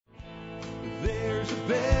There's a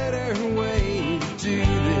better way to do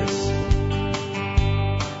this.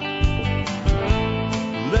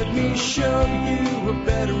 Let me show you a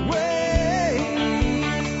better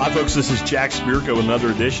way. Hi, folks. This is Jack Spirko with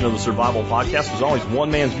another edition of the Survival Podcast. There's always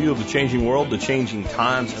one man's view of the changing world, the changing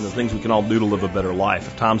times, and the things we can all do to live a better life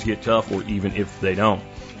if times get tough or even if they don't.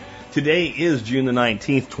 Today is June the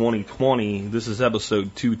 19th, 2020. This is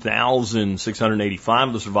episode 2685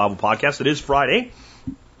 of the Survival Podcast. It is Friday,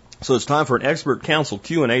 so it's time for an expert council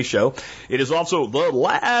Q&A show. It is also the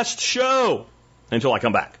last show until I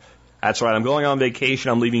come back. That's right, I'm going on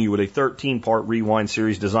vacation. I'm leaving you with a 13-part rewind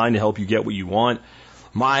series designed to help you get what you want.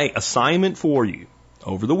 My assignment for you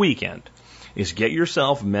over the weekend is get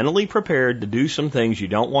yourself mentally prepared to do some things you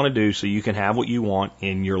don't want to do so you can have what you want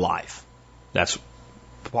in your life. That's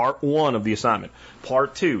part one of the assignment.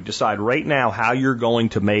 Part two, decide right now how you're going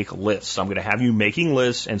to make lists. I'm going to have you making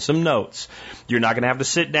lists and some notes. You're not going to have to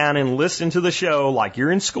sit down and listen to the show like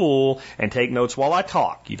you're in school and take notes while I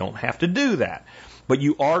talk. You don't have to do that. But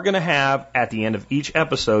you are going to have, at the end of each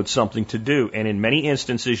episode, something to do. And in many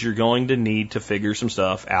instances, you're going to need to figure some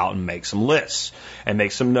stuff out and make some lists and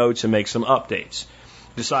make some notes and make some updates.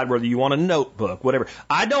 Decide whether you want a notebook, whatever.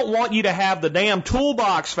 I don't want you to have the damn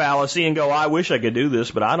toolbox fallacy and go, I wish I could do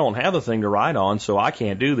this, but I don't have a thing to write on, so I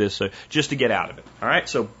can't do this, so just to get out of it. All right?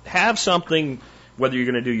 So have something, whether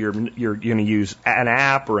you're going to do you're going to use an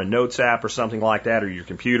app or a notes app or something like that, or your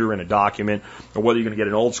computer and a document, or whether you're going to get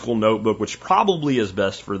an old school notebook, which probably is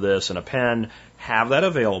best for this, and a pen, have that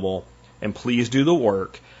available, and please do the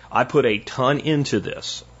work. I put a ton into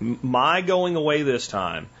this. My going away this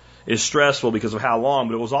time is stressful because of how long,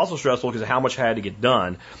 but it was also stressful because of how much I had to get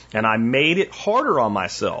done. And I made it harder on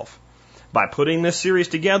myself by putting this series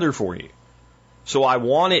together for you. So I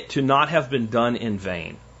want it to not have been done in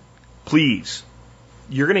vain. Please,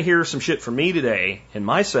 you're going to hear some shit from me today in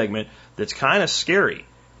my segment that's kind of scary.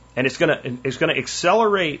 And it's going to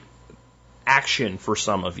accelerate action for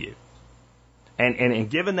some of you.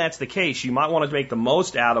 And given that's the case, you might want to make the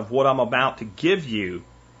most out of what I'm about to give you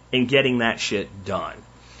in getting that shit done.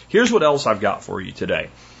 Here's what else I've got for you today.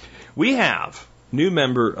 We have a new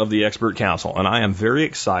member of the Expert Council, and I am very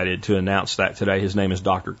excited to announce that today. His name is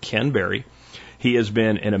Dr. Ken Berry. He has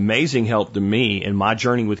been an amazing help to me in my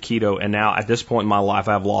journey with keto, and now at this point in my life,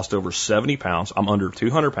 I've lost over 70 pounds. I'm under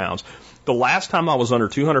 200 pounds. The last time I was under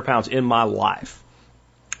 200 pounds in my life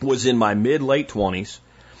was in my mid-late 20s,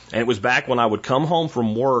 and it was back when I would come home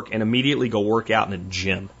from work and immediately go work out in a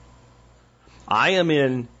gym. I am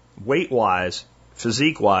in, weight-wise,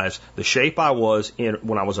 physique-wise, the shape I was in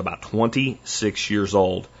when I was about 26 years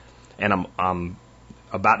old, and I'm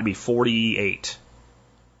about to be 48.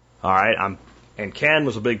 All right, and Ken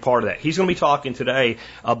was a big part of that. He's going to be talking today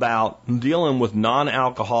about dealing with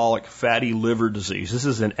non-alcoholic fatty liver disease. This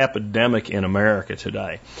is an epidemic in America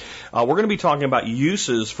today. We're going to be talking about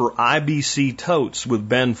uses for IBC totes with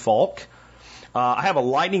Ben Falk. I have a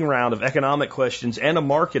lightning round of economic questions and a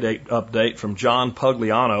market update from John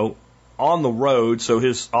Pugliano on the road, so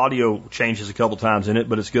his audio changes a couple times in it,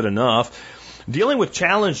 but it's good enough. Dealing with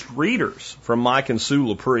challenged readers from Mike and Sue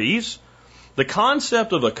Laprise. The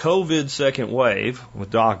concept of a COVID second wave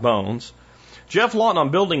with Doc Bones. Jeff Lawton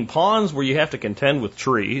on building ponds where you have to contend with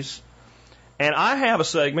trees. And I have a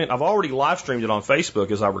segment, I've already live streamed it on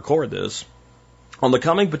Facebook as I record this, on the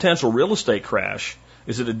coming potential real estate crash.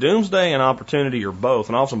 Is it a doomsday, an opportunity, or both?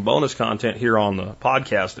 And I'll have some bonus content here on the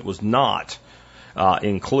podcast that was not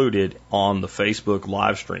included on the Facebook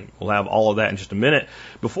live stream. We'll have all of that in just a minute.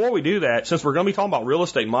 Before we do that, since we're going to be talking about real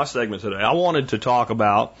estate in my segment today, I wanted to talk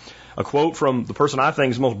about a quote from the person I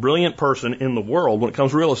think is the most brilliant person in the world when it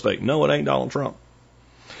comes to real estate. No, it ain't Donald Trump.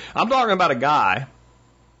 I'm talking about a guy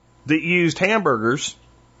that used hamburgers,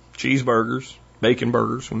 cheeseburgers, bacon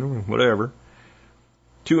burgers, whatever,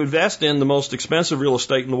 to invest in the most expensive real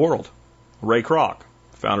estate in the world. Ray Kroc,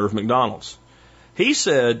 founder of McDonald's. He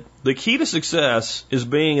said, the key to success is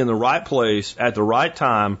being in the right place at the right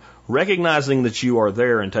time, recognizing that you are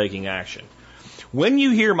there and taking action. When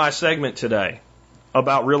you hear my segment today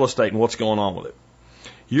about real estate and what's going on with it,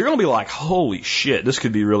 you're going to be like, holy shit, this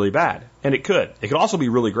could be really bad. And it could. It could also be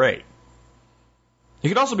really great. It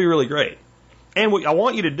could also be really great. And what I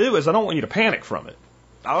want you to do is I don't want you to panic from it.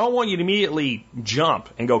 I don't want you to immediately jump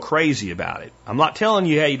and go crazy about it. I'm not telling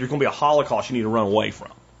you, hey, there's going to be a holocaust you need to run away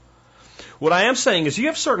from. What I am saying is you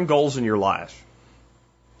have certain goals in your life.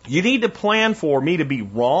 You need to plan for me to be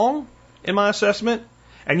wrong in my assessment,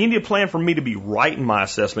 and you need to plan for me to be right in my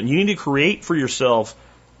assessment. You need to create for yourself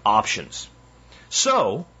options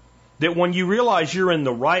so that when you realize you're in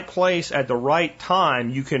the right place at the right time,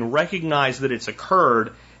 you can recognize that it's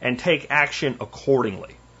occurred and take action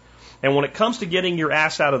accordingly. And when it comes to getting your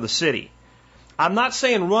ass out of the city, I'm not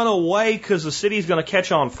saying run away because the city's going to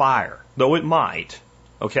catch on fire, though it might,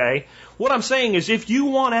 okay? What I'm saying is if you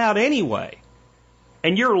want out anyway,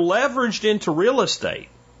 and you're leveraged into real estate,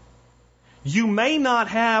 you may not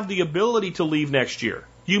have the ability to leave next year.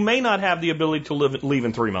 You may not have the ability to leave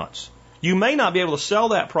in 3 months. You may not be able to sell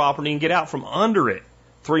that property and get out from under it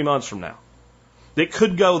 3 months from now. It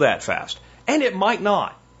could go that fast. And it might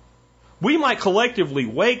not. We might collectively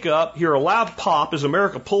wake up, hear a loud pop as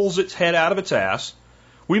America pulls its head out of its ass.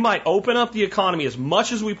 We might open up the economy as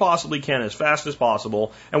much as we possibly can, as fast as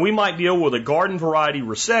possible, and we might deal with a garden variety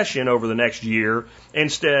recession over the next year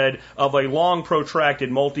instead of a long,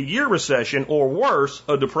 protracted, multi-year recession, or worse,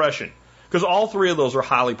 a depression. Because all three of those are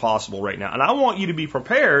highly possible right now. And I want you to be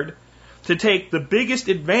prepared to take the biggest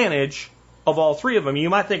advantage of all three of them.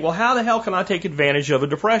 You might think, well, how the hell can I take advantage of a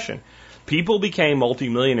depression? People became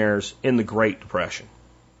multimillionaires in the Great Depression.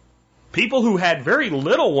 People who had very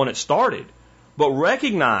little when it started, but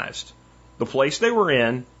recognized the place they were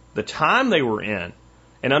in, the time they were in,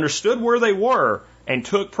 and understood where they were and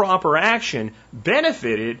took proper action,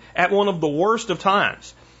 benefited at one of the worst of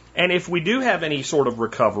times. And if we do have any sort of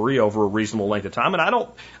recovery over a reasonable length of time, and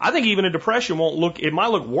I think even a depression it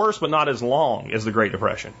might look worse, but not as long as the Great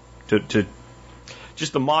Depression. To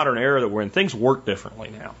just the modern era that we're in, things work differently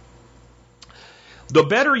now. The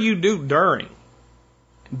better you do during,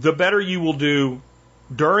 the better you will do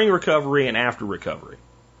during recovery and after recovery.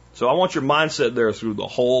 So I want your mindset there through the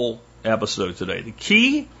whole episode today. The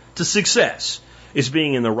key to success is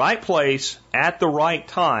being in the right place at the right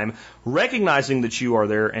time, recognizing that you are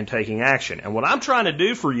there and taking action. And what I'm trying to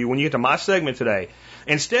do for you when you get to my segment today,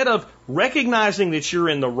 instead of recognizing that you're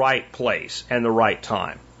in the right place and the right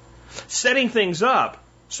time, setting things up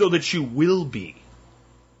so that you will be.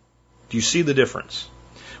 Do you see the difference?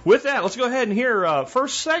 With that, let's go ahead and hear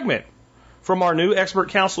first segment from our new expert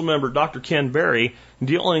council member, Dr. Ken Berry,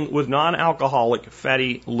 dealing with non-alcoholic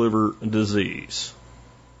fatty liver disease.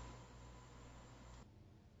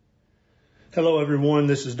 Hello, everyone.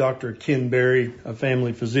 This is Dr. Ken Berry, a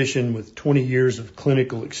family physician with 20 years of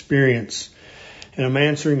clinical experience. And I'm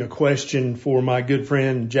answering a question for my good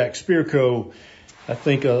friend, Jack Spirko. I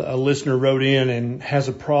think a listener wrote in and has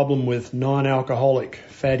a problem with non-alcoholic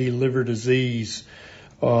fatty liver disease.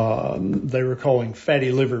 They were calling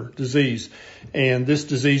fatty liver disease. And this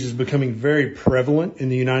disease is becoming very prevalent in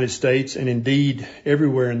the United States and indeed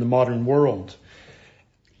everywhere in the modern world.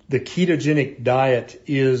 The ketogenic diet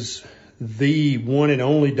is the one and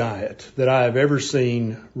only diet that I have ever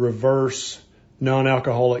seen reverse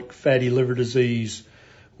non-alcoholic fatty liver disease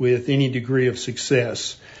with any degree of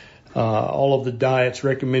success. All of the diets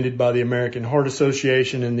recommended by the American Heart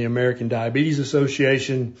Association and the American Diabetes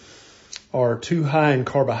Association are too high in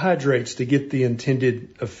carbohydrates to get the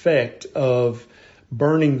intended effect of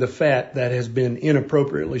burning the fat that has been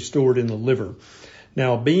inappropriately stored in the liver.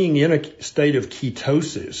 Now, being in a state of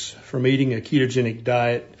ketosis from eating a ketogenic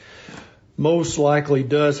diet most likely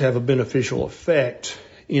does have a beneficial effect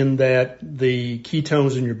in that the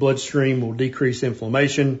ketones in your bloodstream will decrease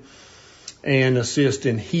inflammation and assist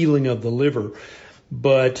in healing of the liver.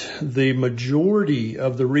 But the majority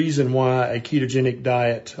of the reason why a ketogenic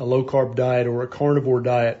diet, a low-carb diet, or a carnivore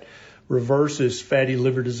diet reverses fatty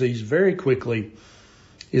liver disease very quickly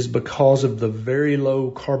is because of the very low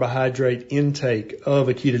carbohydrate intake of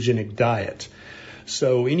a ketogenic diet.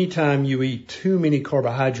 So anytime you eat too many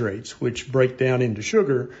carbohydrates, which break down into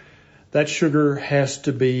sugar, that sugar has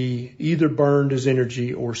to be either burned as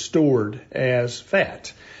energy or stored as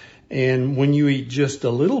fat. And when you eat just a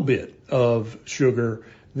little bit of sugar,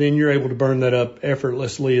 then you're able to burn that up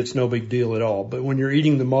effortlessly. It's no big deal at all. But when you're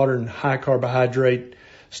eating the modern high carbohydrate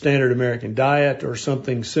standard American diet or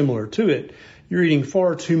something similar to it, you're eating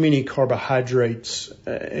far too many carbohydrates,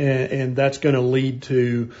 and that's going to lead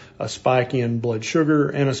to a spike in blood sugar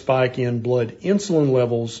and a spike in blood insulin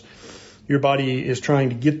levels. Your body is trying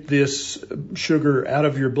to get this sugar out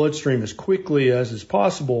of your bloodstream as quickly as is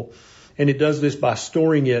possible, and it does this by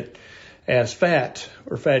storing it as fat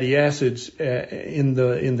or fatty acids in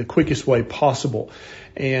the quickest way possible.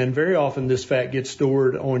 And very often this fat gets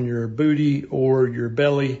stored on your booty or your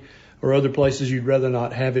belly or other places you'd rather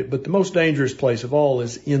not have it. But the most dangerous place of all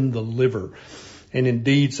is in the liver. And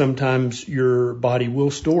indeed, sometimes your body will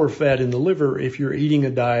store fat in the liver if you're eating a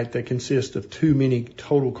diet that consists of too many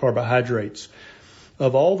total carbohydrates.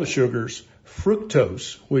 Of all the sugars,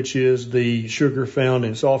 fructose, which is the sugar found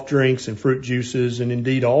in soft drinks and fruit juices and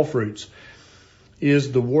indeed all fruits,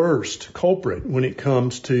 is the worst culprit when it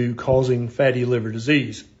comes to causing fatty liver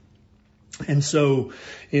disease. And so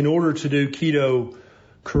in order to do keto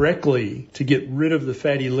correctly to get rid of the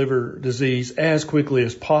fatty liver disease as quickly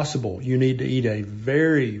as possible, you need to eat a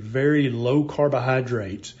very, very low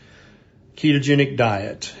carbohydrate ketogenic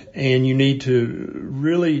diet, and you need to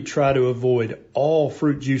really try to avoid all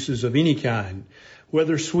fruit juices of any kind,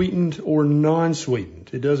 whether sweetened or non-sweetened.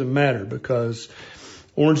 It doesn't matter, because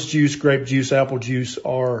orange juice, grape juice, apple juice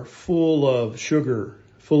are full of sugar,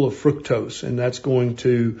 full of fructose, and that's going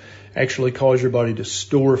to actually cause your body to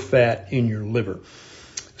store fat in your liver.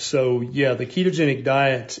 So yeah, the ketogenic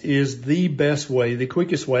diet is the best way, the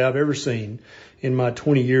quickest way I've ever seen in my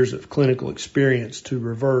 20 years of clinical experience to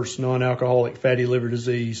reverse non-alcoholic fatty liver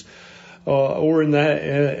disease, or in that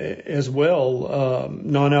as well,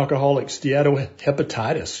 non-alcoholic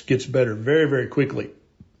steatohepatitis gets better very, very quickly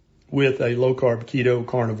with a low-carb keto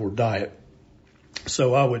carnivore diet.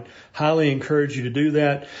 So I would highly encourage you to do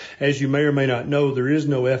that. As you may or may not know, there is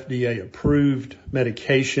no FDA-approved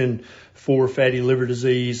medication for fatty liver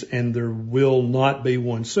disease, and there will not be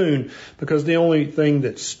one soon, because the only thing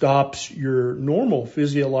that stops your normal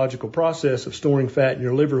physiological process of storing fat in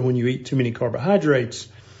your liver when you eat too many carbohydrates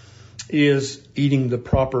is eating the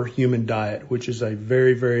proper human diet, which is a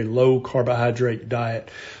very, very low carbohydrate diet.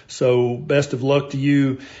 So best of luck to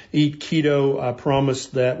you. Eat keto. I promise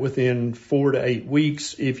that within 4 to 8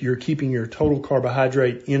 weeks, if you're keeping your total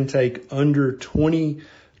carbohydrate intake under 20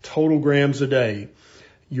 total grams a day,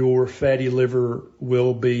 your fatty liver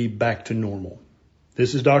will be back to normal.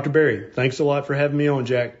 This is Dr. Berry. Thanks a lot for having me on,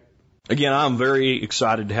 Jack. Again, I'm very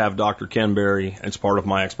excited to have Dr. Ken Berry as part of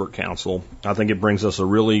my expert council. I think it brings us a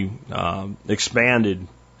really expanded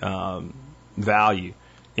value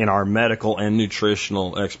in our medical and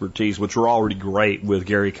nutritional expertise, which are already great with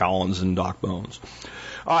Gary Collins and Doc Bones.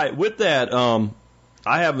 All right, with that,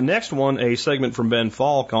 I have the next one, a segment from Ben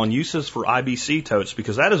Falk on uses for IBC totes,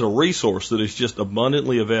 because that is a resource that is just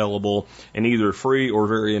abundantly available and either free or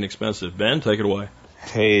very inexpensive. Ben, take it away.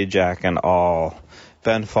 Hey, Jack and all.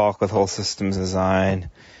 Ben Falk with Whole Systems Design.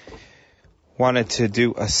 Wanted to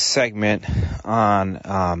do a segment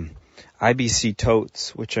on IBC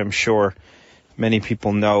totes, which I'm sure many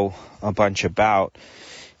people know a bunch about.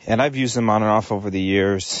 And I've used them on and off over the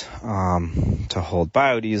years to hold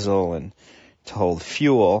biodiesel and to hold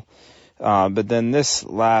fuel. But then this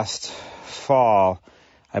last fall,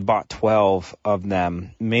 I bought 12 of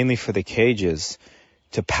them, mainly for the cages,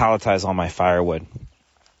 to palletize all my firewood.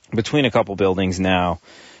 Between a couple buildings now,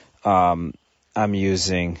 I'm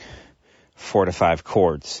using 4 to 5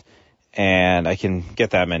 cords, and I can get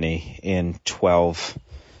that many in 12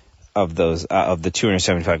 of those, of the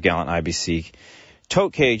 275-gallon IBC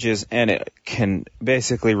tote cages, and it can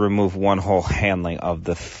basically remove one whole handling of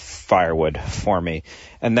the firewood for me.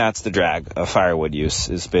 And that's the drag of firewood use,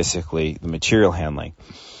 is basically the material handling.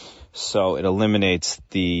 So it eliminates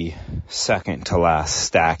the second to last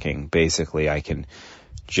stacking. Basically, I can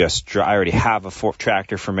just I already have a fork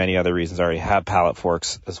tractor for many other reasons. I already have pallet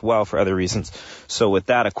forks as well for other reasons. So with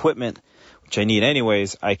that equipment, which I need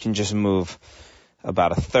anyways, I can just move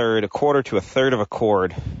about a quarter to a third of a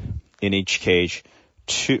cord in each cage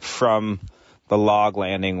from the log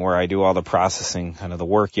landing where I do all the processing, kind of the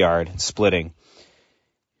work yard and splitting,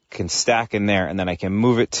 can stack in there, and then I can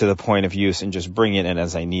move it to the point of use and just bring it in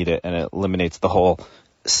as I need it, and it eliminates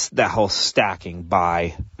that whole stacking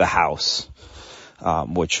by the house.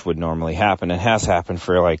 Which would normally happen and has happened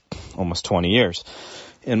for like almost 20 years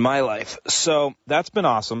in my life. So that's been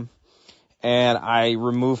awesome. And I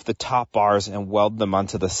removed the top bars and weld them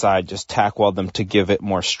onto the side, just tack weld them to give it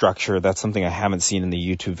more structure. That's something I haven't seen in the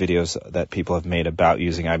YouTube videos that people have made about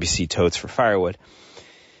using IBC totes for firewood.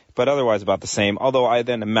 But otherwise about the same. Although I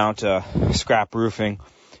then mount a scrap roofing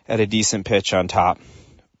at a decent pitch on top,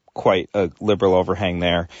 quite a liberal overhang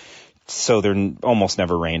there. So they're almost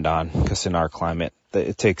never rained on, because in our climate,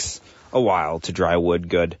 it takes a while to dry wood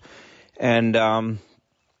good. And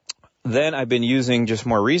then I've been using just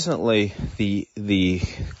more recently the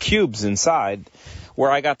cubes inside.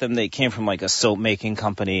 Where I got them, they came from like a soap making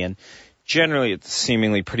company, and generally it's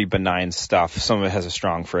seemingly pretty benign stuff. Some of it has a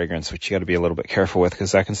strong fragrance, which you got to be a little bit careful with,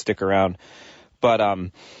 because that can stick around. But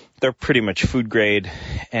they're pretty much food grade,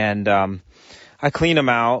 and I clean them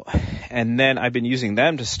out, and then I've been using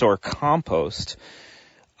them to store compost,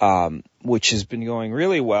 which has been going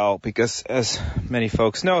really well, because as many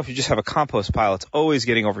folks know, if you just have a compost pile, it's always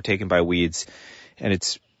getting overtaken by weeds, and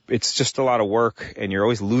it's just a lot of work, and you're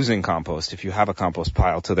always losing compost if you have a compost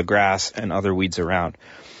pile to the grass and other weeds around.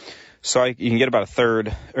 So you can get about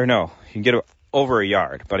you can get over a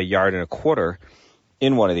yard, about 1.25 yards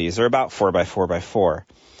in one of these. They're about 4 by 4 by 4.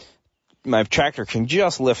 My tractor can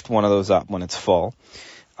just lift one of those up when it's full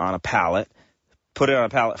on a pallet, put it on a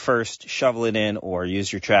pallet first, shovel it in, or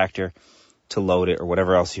use your tractor to load it or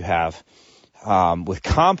whatever else you have. With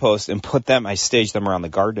compost and I stage them around the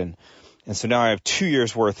garden. And so now I have 2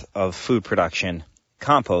 years worth of food production,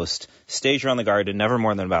 compost, staged around the garden, never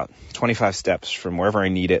more than about 25 steps from wherever I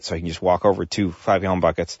need it. So I can just walk over 2 5-gallon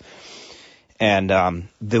buckets. And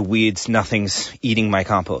the weeds, nothing's eating my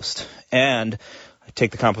compost. And I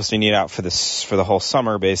take the compost I need out for the whole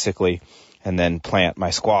summer, basically, and then plant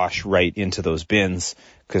my squash right into those bins,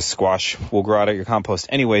 because squash will grow out of your compost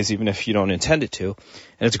anyways, even if you don't intend it to.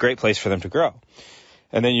 And it's a great place for them to grow.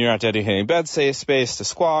 And then you're not dedicating bed space to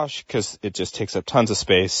squash, because it just takes up tons of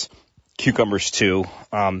space. Cucumbers too,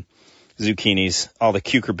 zucchinis, all the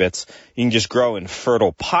cucurbits. You can just grow in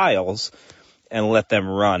fertile piles and let them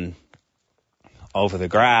run over the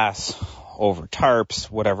grass, over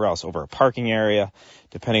tarps, whatever else, over a parking area,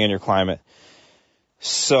 depending on your climate.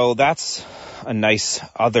 So that's a nice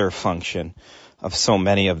other function of so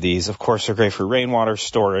many of these. Of course, they're great for rainwater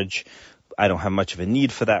storage. I don't have much of a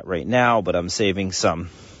need for that right now, but I'm saving some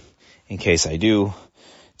in case I do.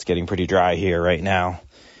 It's getting pretty dry here right now.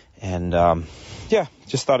 And,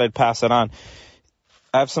 just thought I'd pass it on.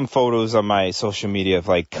 I have some photos on my social media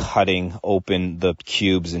of cutting open the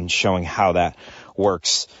cubes and showing how that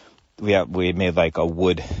works. We made a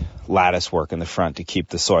wood lattice work in the front to keep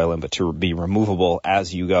the soil in, but to be removable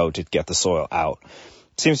as you go to get the soil out.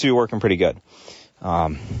 Seems to be working pretty good.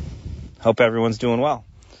 Hope everyone's doing well.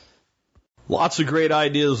 Lots of great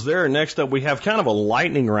ideas there. Next up, we have kind of a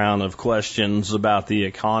lightning round of questions about the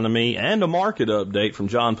economy and a market update from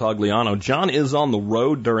John Pagliano. John is on the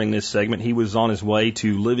road during this segment. He was on his way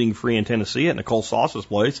to Living Free in Tennessee at Nicole Sauce's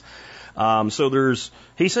place.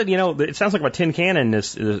 He said, it sounds like a tin can in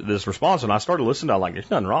this response. And I started listening to it,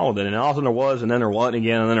 there's nothing wrong with it. And all of a sudden there was, and then there wasn't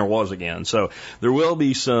again, and then there was again. So there will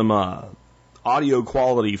be some, audio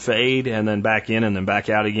quality fade and then back in and then back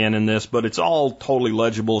out again in this, but it's all totally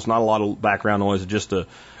legible. It's not a lot of background noise. It's just a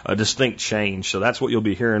distinct change. So that's what you'll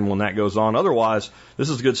be hearing when that goes on. Otherwise,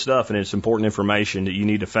 this is good stuff, and it's important information that you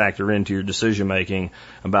need to factor into your decision making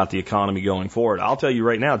about the economy going forward. I'll tell you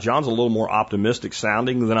right now, John's a little more optimistic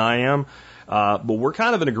sounding than I am, but we're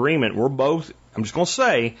kind of in agreement. We're both, I'm just going to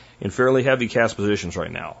say, in fairly heavy cash positions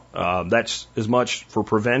right now. That's as much for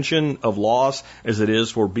prevention of loss as it is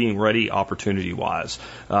for being ready opportunity-wise.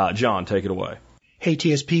 John, take it away. Hey,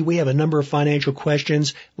 TSP, we have a number of financial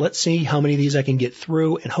questions. Let's see how many of these I can get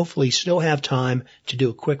through and hopefully still have time to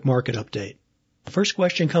do a quick market update. The first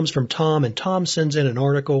question comes from Tom, and Tom sends in an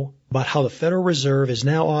article about how the Federal Reserve is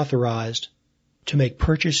now authorized to make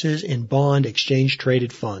purchases in bond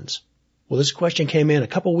exchange-traded funds. Well, this question came in a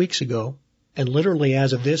couple weeks ago. And literally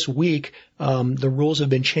as of this week, the rules have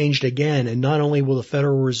been changed again. And not only will the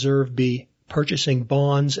Federal Reserve be purchasing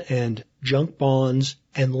bonds and junk bonds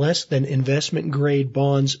and less than investment grade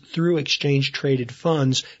bonds through exchange traded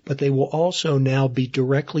funds, but they will also now be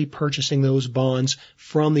directly purchasing those bonds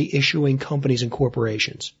from the issuing companies and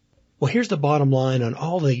corporations. Well, here's the bottom line on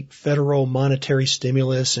all the federal monetary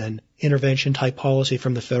stimulus and intervention type policy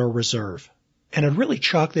from the Federal Reserve. And I'd really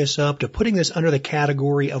chalk this up to putting this under the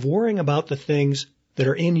category of worrying about the things that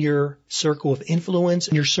are in your circle of influence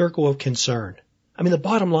and your circle of concern. I mean, the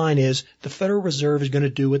bottom line is the Federal Reserve is going to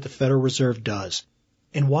do what the Federal Reserve does.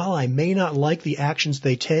 And while I may not like the actions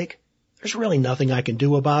they take, there's really nothing I can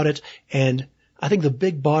do about it. And I think the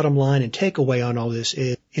big bottom line and takeaway on all this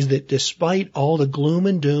is that despite all the gloom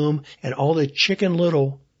and doom and all the Chicken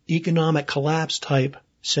Little economic collapse type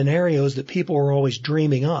scenarios that people are always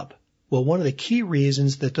dreaming up, well, one of the key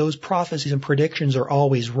reasons that those prophecies and predictions are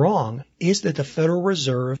always wrong is that the Federal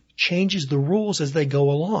Reserve changes the rules as they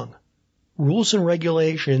go along. Rules and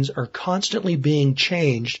regulations are constantly being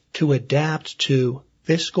changed to adapt to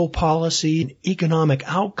fiscal policy and economic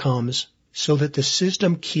outcomes so that the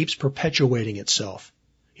system keeps perpetuating itself.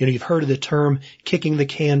 You've heard of the term kicking the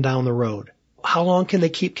can down the road. How long can they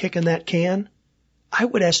keep kicking that can? I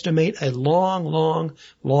would estimate a long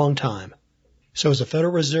time. So is the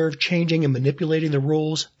Federal Reserve changing and manipulating the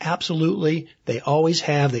rules? Absolutely. They always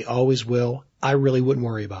have. They always will. I really wouldn't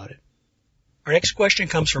worry about it. Our next question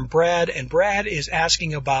comes from Brad, and Brad is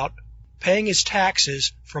asking about paying his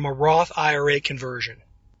taxes from a Roth IRA conversion.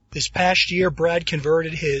 This past year, Brad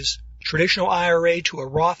converted his traditional IRA to a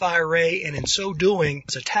Roth IRA, and in so doing,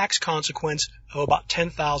 as a tax consequence of about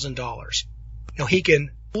 $10,000. Now, he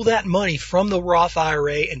can pull that money from the Roth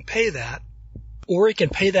IRA and pay that, or he can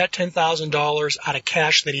pay that $10,000 out of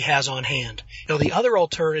cash that he has on hand. Now, the other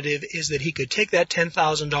alternative is that he could take that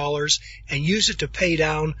 $10,000 and use it to pay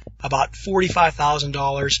down about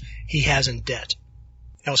 $45,000 he has in debt.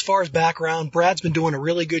 Now, as far as background, Brad's been doing a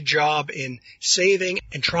really good job in saving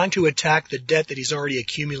and trying to attack the debt that he's already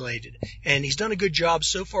accumulated. And he's done a good job.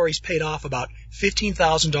 So far, he's paid off about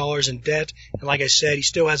 $15,000 in debt. And like I said, he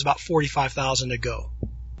still has about $45,000 to go.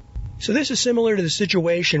 So this is similar to the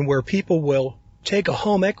situation where people will take a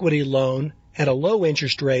home equity loan at a low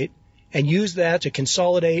interest rate and use that to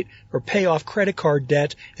consolidate or pay off credit card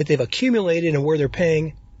debt that they've accumulated and where they're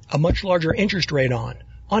paying a much larger interest rate on.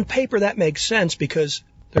 On paper, that makes sense because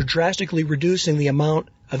they're drastically reducing the amount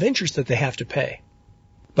of interest that they have to pay.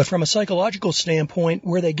 But from a psychological standpoint,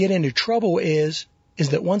 where they get into trouble is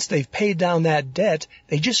that once they've paid down that debt,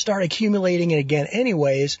 they just start accumulating it again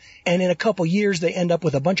anyways, and in a couple years they end up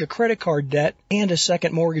with a bunch of credit card debt and a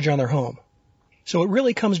second mortgage on their home. So it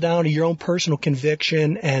really comes down to your own personal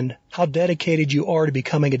conviction and how dedicated you are to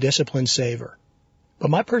becoming a disciplined saver. But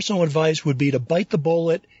my personal advice would be to bite the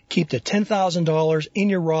bullet, keep the $10,000 in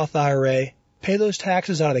your Roth IRA, pay those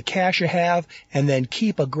taxes out of the cash you have, and then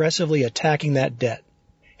keep aggressively attacking that debt.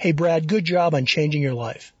 Hey, Brad, good job on changing your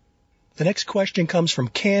life. The next question comes from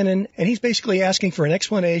Cannon, and he's basically asking for an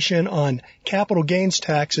explanation on capital gains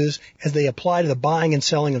taxes as they apply to the buying and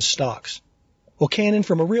selling of stocks. Well, Cannon,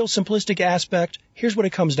 from a real simplistic aspect, here's what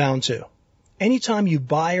it comes down to. Anytime you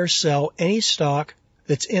buy or sell any stock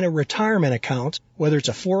that's in a retirement account, whether it's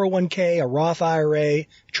a 401k, a Roth IRA,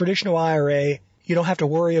 traditional IRA, you don't have to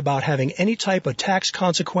worry about having any type of tax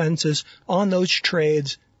consequences on those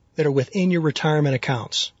trades that are within your retirement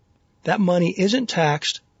accounts. That money isn't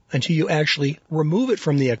taxed until you actually remove it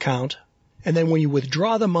from the account, and then when you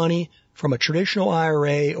withdraw the money from a traditional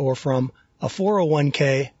IRA or from a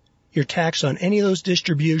 401k, you're taxed on any of those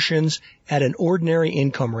distributions at an ordinary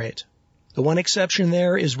income rate. The one exception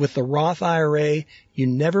there is with the Roth IRA, you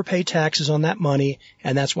never pay taxes on that money,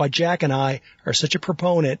 and that's why Jack and I are such a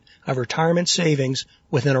proponent of retirement savings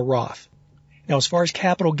within a Roth. Now, as far as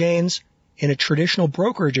capital gains, in a traditional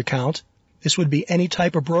brokerage account, this would be any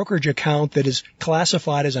type of brokerage account that is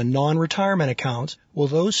classified as a non-retirement account. Well,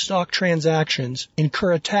 those stock transactions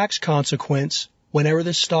incur a tax consequence whenever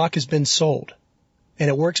the stock has been sold. And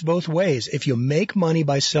it works both ways. If you make money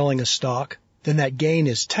by selling a stock, then that gain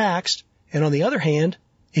is taxed. And on the other hand,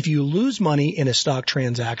 if you lose money in a stock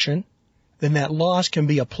transaction, then that loss can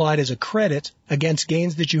be applied as a credit against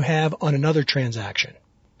gains that you have on another transaction.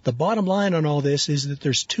 The bottom line on all this is that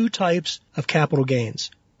there's two types of capital gains.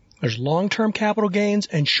 There's long-term capital gains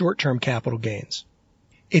and short-term capital gains.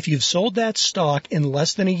 If you've sold that stock in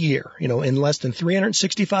less than a year, in less than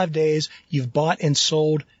 365 days, you've bought and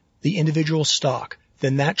sold the individual stock,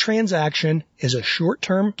 then that transaction is a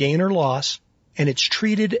short-term gain or loss, and it's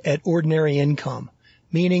treated at ordinary income,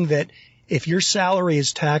 meaning that if your salary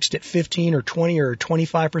is taxed at 15 or 20 or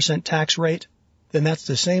 25% tax rate, then that's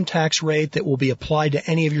the same tax rate that will be applied to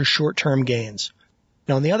any of your short-term gains.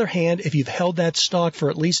 Now, on the other hand, if you've held that stock for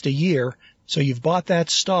at least a year, so you've bought that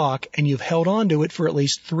stock and you've held on to it for at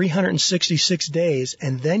least 366 days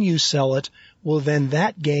and then you sell it, well, then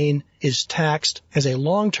that gain is taxed as a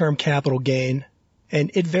long-term capital gain,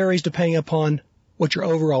 and it varies depending upon what your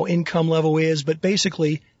overall income level is, but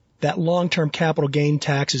basically that long-term capital gain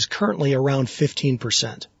tax is currently around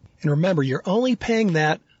 15%. And remember, you're only paying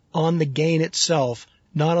that on the gain itself,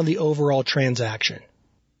 not on the overall transaction.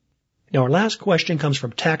 Now, our last question comes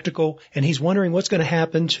from Tactical, and he's wondering what's going to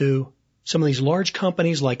happen to some of these large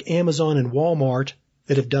companies like Amazon and Walmart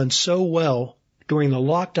that have done so well during the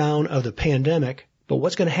lockdown of the pandemic, but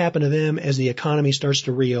what's going to happen to them as the economy starts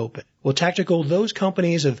to reopen? Well, Tactical, those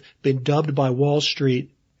companies have been dubbed by Wall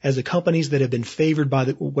Street as the companies that have been favored by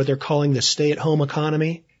what they're calling the stay-at-home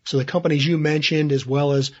economy. So the companies you mentioned, as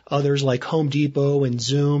well as others like Home Depot and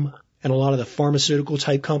Zoom and a lot of the pharmaceutical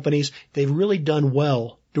type companies, they've really done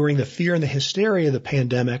well during the fear and the hysteria of the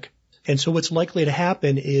pandemic. And so what's likely to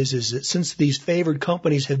happen is that since these favored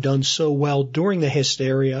companies have done so well during the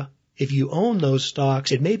hysteria, if you own those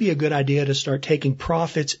stocks, it may be a good idea to start taking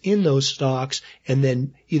profits in those stocks and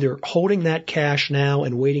then either holding that cash now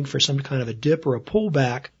and waiting for some kind of a dip or a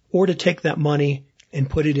pullback, or to take that money and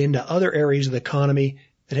put it into other areas of the economy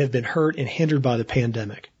that have been hurt and hindered by the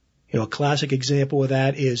pandemic. A classic example of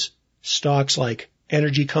that is stocks like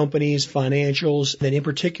energy companies, financials, and in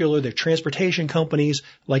particular the transportation companies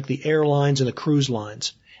like the airlines and the cruise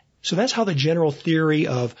lines. So that's how the general theory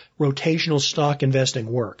of rotational stock investing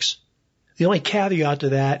works. The only caveat to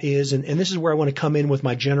that is, and this is where I want to come in with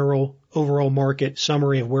my general overall market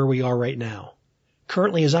summary of where we are right now.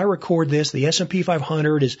 Currently, as I record this, the S&P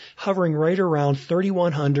 500 is hovering right around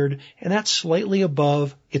 3,100, and that's slightly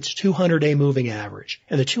above its 200-day moving average.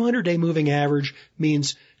 And the 200-day moving average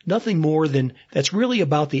means nothing more than that's really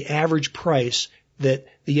about the average price that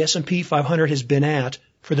the S&P 500 has been at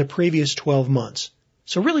for the previous 12 months.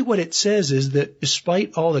 So really what it says is that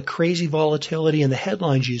despite all the crazy volatility in the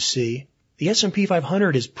headlines you see, the S&P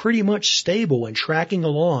 500 is pretty much stable and tracking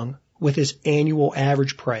along with its annual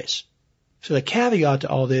average price. So the caveat to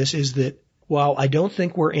all this is that while I don't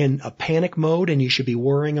think we're in a panic mode and you should be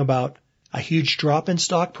worrying about a huge drop in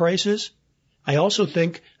stock prices, I also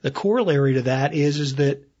think the corollary to that is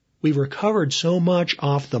that we've recovered so much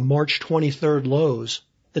off the March 23rd lows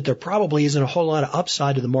that there probably isn't a whole lot of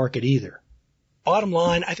upside to the market either. Bottom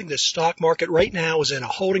line, I think the stock market right now is in a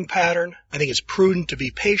holding pattern. I think it's prudent to be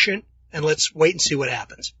patient, and let's wait and see what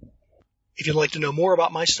happens. If you'd like to know more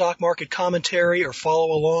about my stock market commentary or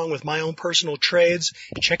follow along with my own personal trades,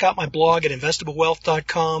 check out my blog at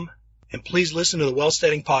investablewealth.com, and please listen to the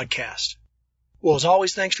Wealthsteading podcast. Well, as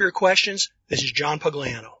always, thanks for your questions. This is John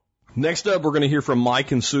Pugliano. Next up, we're going to hear from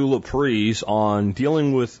Mike and Sula Prees on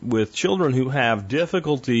dealing with children who have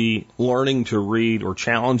difficulty learning to read or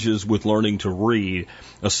challenges with learning to read,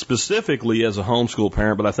 specifically as a homeschool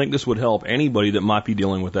parent, but I think this would help anybody that might be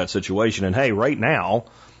dealing with that situation. And hey, right now,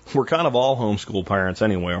 we're kind of all homeschool parents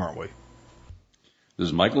anyway, aren't we? This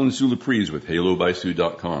is Michael and Sula Prees with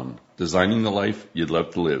HaloBySue.com, designing the life you'd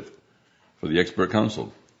love to live for the expert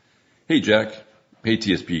counsel. Hey, Jack. Hey,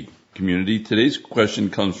 TSP community. Today's question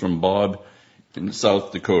comes from Bob in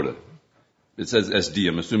South Dakota. It says SD.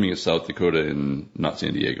 I'm assuming it's South Dakota and not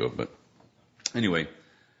San Diego. But anyway,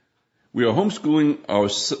 we are homeschooling our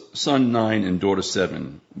son 9 and daughter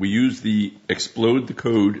 7. We use the Explode the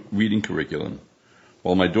Code reading curriculum.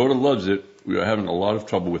 While my daughter loves it, we are having a lot of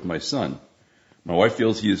trouble with my son. My wife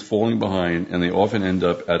feels he is falling behind, and they often end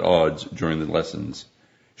up at odds during the lessons.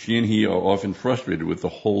 She and he are often frustrated with the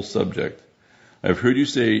whole subject. I've heard you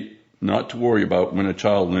say not to worry about when a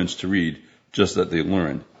child learns to read, just that they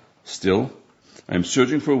learn. Still, I'm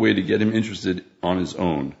searching for a way to get him interested on his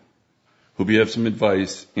own. Hope you have some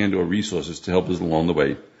advice and or resources to help us along the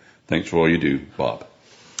way. Thanks for all you do, Bob.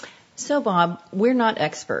 So, Bob, we're not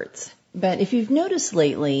experts. But if you've noticed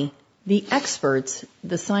lately, the experts,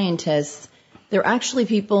 the scientists, they're actually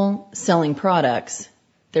people selling products.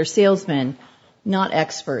 They're salesmen, not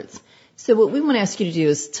experts. So what we want to ask you to do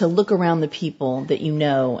is to look around the people that you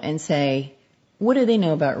know and say, what do they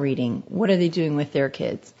know about reading? What are they doing with their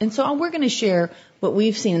kids? And so we're going to share what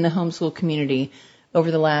we've seen in the homeschool community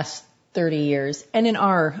over the last 30 years and in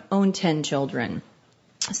our own 10 children.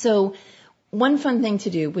 So one fun thing to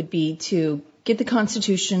do would be to get the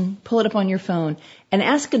Constitution, pull it up on your phone, and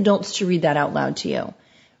ask adults to read that out loud to you.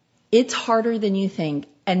 It's harder than you think,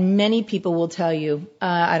 and many people will tell you,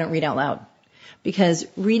 I don't read out loud, because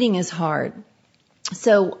reading is hard.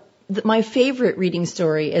 So my favorite reading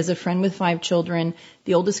story is a friend with 5 children.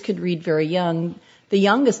 The oldest could read very young. The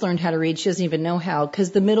youngest learned how to read. She doesn't even know how,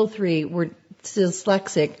 because the middle 3 were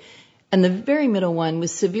dyslexic, and the very middle one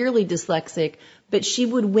was severely dyslexic, but she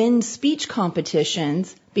would win speech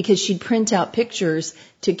competitions because she'd print out pictures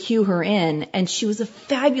to cue her in, and she was a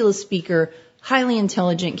fabulous speaker, highly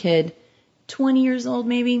intelligent kid, 20 years old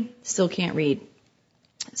maybe, still can't read.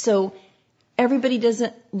 So everybody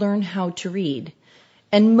doesn't learn how to read.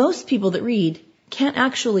 And most people that read can't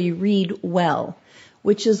actually read well,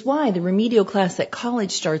 which is why the remedial class at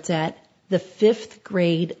college starts at the 5th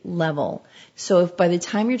grade level. So if by the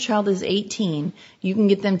time your child is 18, you can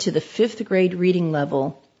get them to the 5th grade reading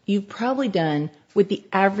level, you've probably done what the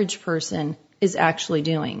average person is actually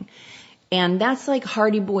doing. And that's like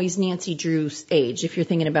Hardy Boy's Nancy Drew's age, if you're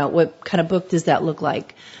thinking about what kind of book does that look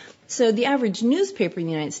like. So the average newspaper in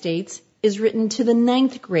the United States is written to the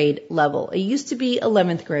 9th grade level. It used to be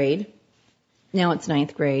 11th grade. Now it's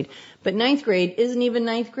 9th grade. But 9th grade isn't even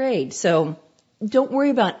 9th grade. So don't worry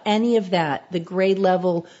about any of that, the grade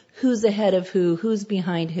level, who's ahead of who's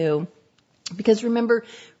behind who. Because remember,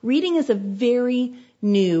 reading is a very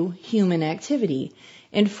new human activity.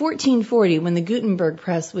 In 1440, when the Gutenberg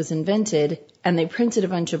press was invented and they printed a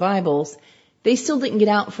bunch of Bibles, they still didn't get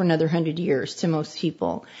out for another 100 years to most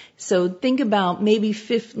people. So think about maybe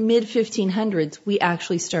mid-1500s, we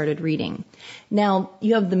actually started reading. Now,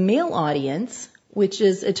 you have the male audience, which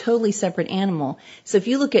is a totally separate animal. So if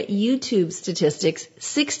you look at YouTube statistics,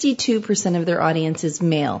 62% of their audience is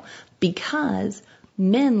male because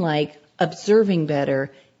men like observing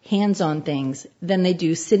better, hands-on things, than they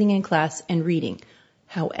do sitting in class and reading.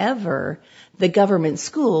 However, the government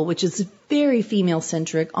school, which is very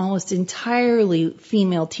female-centric, almost entirely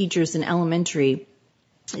female teachers in elementary,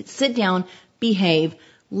 it's sit down, behave,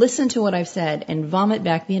 listen to what I've said, and vomit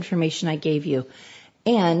back the information I gave you.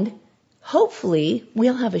 And hopefully,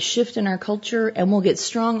 we'll have a shift in our culture, and we'll get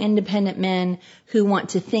strong, independent men who want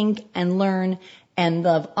to think and learn and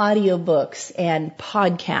love audiobooks and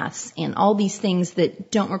podcasts and all these things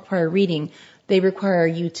that don't require reading. They require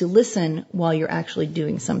you to listen while you're actually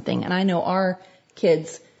doing something. And I know our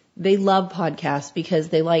kids, they love podcasts because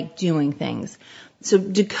they like doing things. So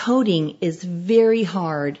decoding is very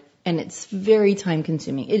hard and it's very time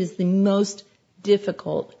consuming. It is the most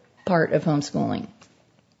difficult part of homeschooling.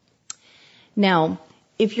 Now,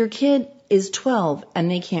 if your kid is 12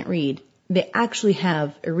 and they can't read, they actually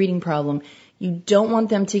have a reading problem. You don't want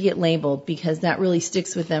them to get labeled because that really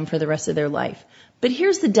sticks with them for the rest of their life. But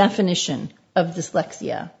here's the definition of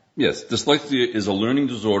dyslexia. Yes, dyslexia is a learning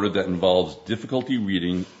disorder that involves difficulty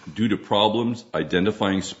reading due to problems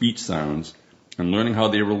identifying speech sounds and learning how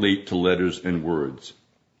they relate to letters and words.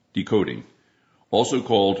 Decoding, also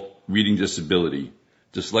called reading disability.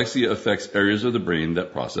 Dyslexia affects areas of the brain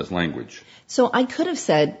that process language. So I could have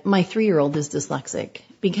said my 3-year-old is dyslexic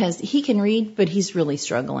because he can read, but he's really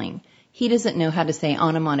struggling. He doesn't know how to say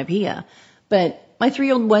onomatopoeia. But my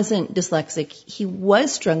 3-year-old wasn't dyslexic. He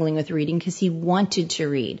was struggling with reading because he wanted to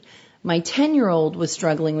read. My 10-year-old was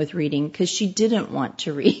struggling with reading because she didn't want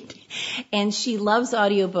to read. And she loves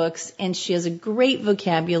audiobooks and she has a great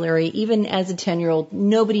vocabulary. Even as a 10-year-old,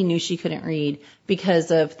 nobody knew she couldn't read because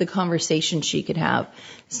of the conversation she could have.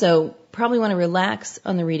 So probably want to relax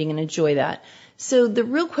on the reading and enjoy that. So the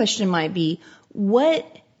real question might be,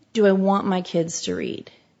 what do I want my kids to read?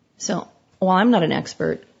 So while I'm not an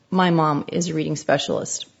expert, my mom is a reading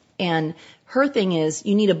specialist. And her thing is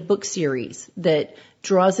you need a book series that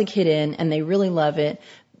draws a kid in and they really love it.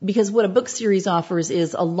 Because what a book series offers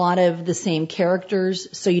is a lot of the same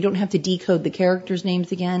characters, so you don't have to decode the characters'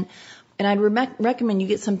 names again. And I'd recommend you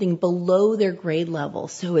get something below their grade level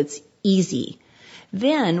so it's easy.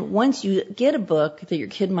 Then, once you get a book that your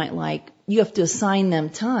kid might like, you have to assign them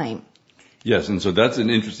time. Yes, and so that's an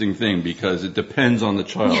interesting thing because it depends on the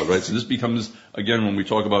child, right? So this becomes, again, when we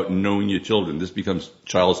talk about knowing your children, this becomes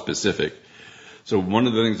child-specific. So one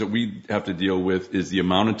of the things that we have to deal with is the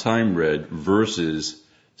amount of time read versus,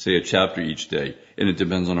 say, a chapter each day. And it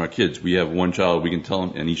depends on our kids. We have one child, we can tell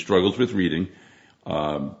him, and he struggles with reading.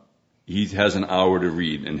 He has an hour to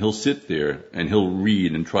read, and he'll sit there and he'll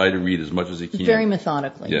read and try to read as much as he can. Very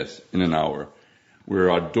methodically. Yes, in an hour.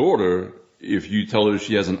 Where our daughter, if you tell her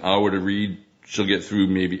she has an hour to read, she'll get through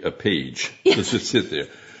maybe a page. She'll just sit there.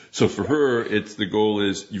 So for her, the goal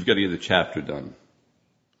is you've got to get a chapter done.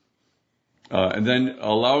 And then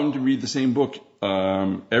allow them to read the same book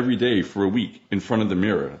every day for a week in front of the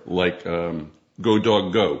mirror, like Go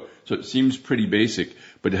Dog Go. So it seems pretty basic,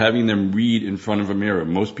 but having them read in front of a mirror,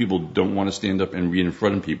 most people don't want to stand up and read in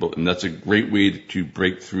front of people, and that's a great way to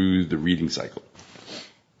break through the reading cycle.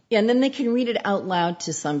 Yeah, and then they can read it out loud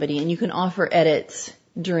to somebody, and you can offer edits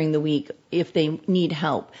during the week if they need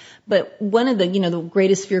help. But one of the, the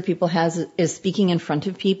greatest fear people has is speaking in front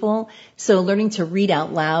of people. So learning to read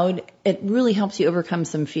out loud, it really helps you overcome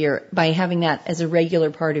some fear by having that as a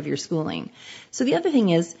regular part of your schooling. So the other thing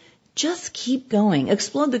is, just keep going.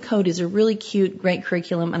 Explode the Code is a really cute, great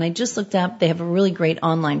curriculum, and I just looked up, they have a really great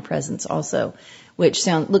online presence also, which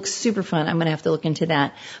looks super fun. I'm going to have to look into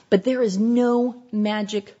that. But there is no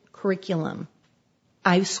magic curriculum.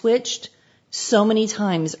 I've switched so many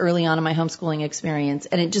times early on in my homeschooling experience,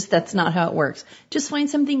 and that's not how it works. Just find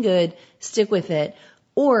something good, stick with it.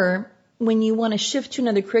 Or when you want to shift to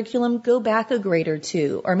another curriculum, go back a grade or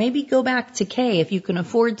two, or maybe go back to K if you can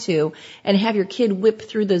afford to, and have your kid whip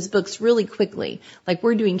through those books really quickly. Like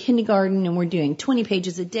we're doing kindergarten and we're doing 20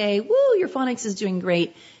 pages a day. Woo, your phonics is doing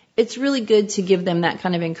great. It's really good to give them that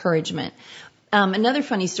kind of encouragement. Another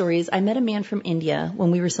funny story is I met a man from India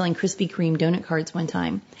when we were selling Krispy Kreme donut cards one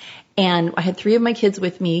time. And I had 3 of my kids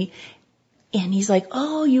with me. And he's like,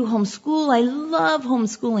 oh, you homeschool? I love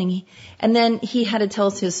homeschooling. And then he had to tell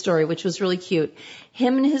us his story, which was really cute.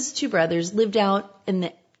 Him and his 2 brothers lived out in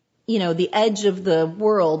the edge of the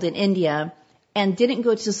world in India and didn't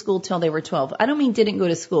go to school till they were 12. I don't mean didn't go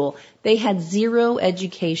to school. They had 0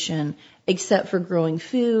 education except for growing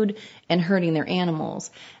food and herding their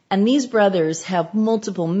animals. And these brothers have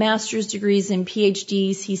multiple master's degrees and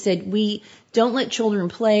PhDs. He said, we don't let children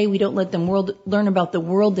play. We don't let them learn about the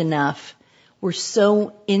world enough. We're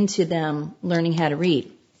so into them learning how to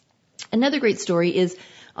read. Another great story is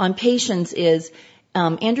on patience is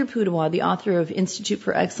Andrew Pudewa, the author of Institute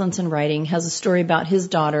for Excellence in Writing, has a story about his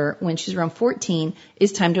daughter when she's around 14.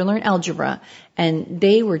 It's time to learn algebra. And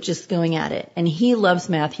they were just going at it. And he loves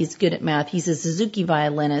math. He's good at math. He's a Suzuki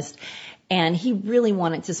violinist. And he really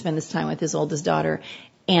wanted to spend this time with his oldest daughter.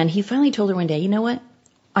 And he finally told her one day, you know what?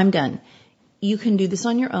 I'm done. You can do this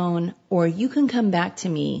on your own, or you can come back to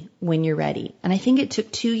me when you're ready. And I think it took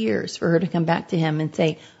 2 years for her to come back to him and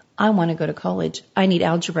say, I want to go to college. I need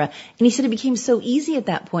algebra. And he said it became so easy at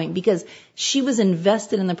that point because she was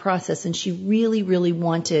invested in the process and she really, really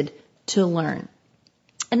wanted to learn.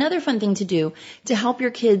 Another fun thing to do to help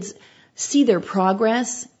your kids see their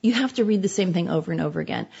progress, you have to read the same thing over and over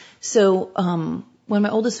again. So when my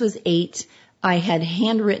oldest was 8, I had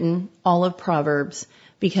handwritten all of Proverbs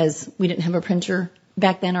because we didn't have a printer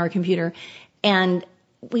back then or a computer. And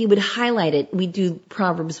we would highlight it. We'd do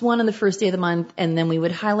Proverbs 1 on the first day of the month, and then we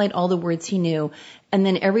would highlight all the words he knew. And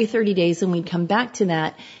then every 30 days, when we'd come back to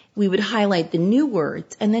that, we would highlight the new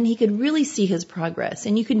words, and then he could really see his progress.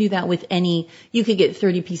 And you can do that with you could get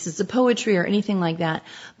 30 pieces of poetry or anything like that.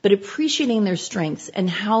 But appreciating their strengths and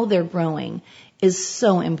how they're growing is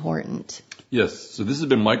so important. Yes, so this has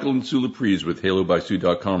been Michael and Sue Laprise with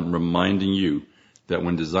HaloBySue.com reminding you that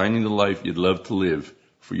when designing the life you'd love to live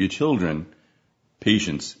for your children,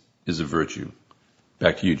 patience is a virtue.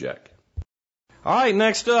 Back to you, Jack. All right,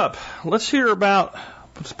 next up, let's hear about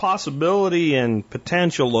the possibility and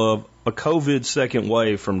potential of a COVID second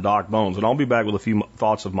wave from Doc Bones. And I'll be back with a few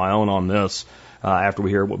thoughts of my own on this after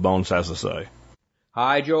we hear what Bones has to say.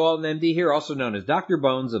 Hi, Joe Alton, MD here, also known as Dr.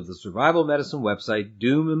 Bones of the survival medicine website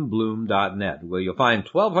doomandbloom.net, where you'll find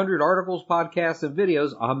 1,200 articles, podcasts, and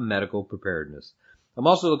videos on medical preparedness. I'm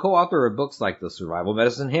also the co-author of books like the Survival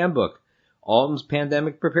Medicine Handbook, Alton's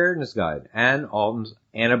Pandemic Preparedness Guide, and Alton's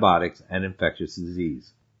Antibiotics and Infectious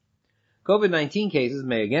Disease. COVID-19 cases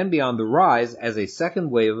may again be on the rise as a second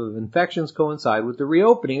wave of infections coincide with the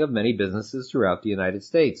reopening of many businesses throughout the United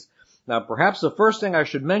States. Now, perhaps the first thing I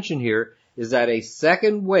should mention here is that a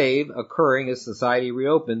second wave occurring as society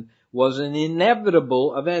reopened was an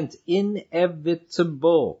inevitable event.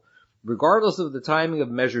 Inevitable. Regardless of the timing of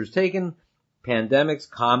measures taken, pandemics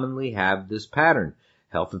commonly have this pattern.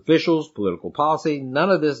 Health officials, political policy, none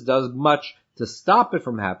of this does much to stop it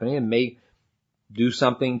from happening and may do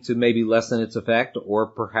something to maybe lessen its effect or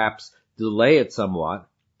perhaps delay it somewhat.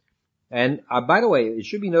 And by the way, it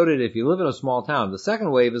should be noted if you live in a small town, the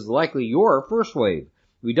second wave is likely your first wave.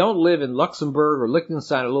 We don't live in Luxembourg or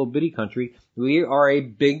Liechtenstein, a little bitty country. We are a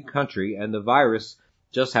big country and the virus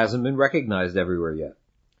just hasn't been recognized everywhere yet.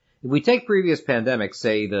 If we take previous pandemics,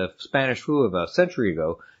 say the Spanish flu of a century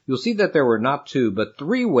ago, you'll see that there were not 2, but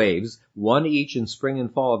 3 waves, one each in spring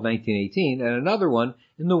and fall of 1918, and another one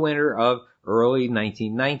in the winter of early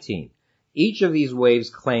 1919. Each of these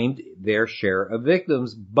waves claimed their share of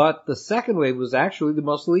victims, but the second wave was actually the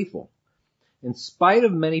most lethal. In spite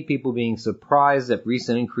of many people being surprised at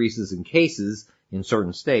recent increases in cases in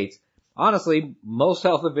certain states, honestly, most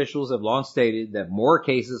health officials have long stated that more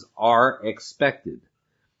cases are expected.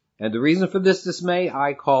 And the reason for this dismay,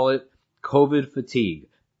 I call it COVID fatigue.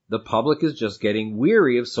 The public is just getting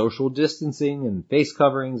weary of social distancing and face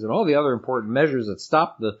coverings and all the other important measures that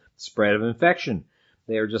stop the spread of infection.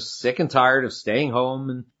 They are just sick and tired of staying home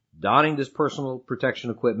and donning this personal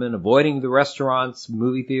protection equipment, avoiding the restaurants,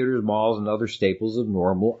 movie theaters, malls, and other staples of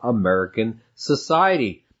normal American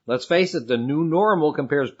society. Let's face it, the new normal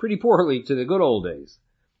compares pretty poorly to the good old days.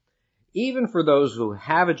 Even for those who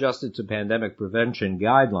have adjusted to pandemic prevention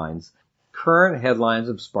guidelines, current headlines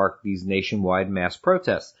have sparked these nationwide mass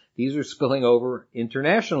protests. These are spilling over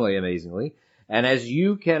internationally, amazingly. And as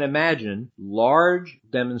you can imagine, large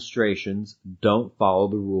demonstrations don't follow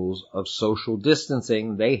the rules of social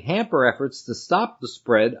distancing. They hamper efforts to stop the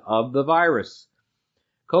spread of the virus.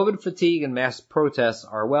 COVID fatigue and mass protests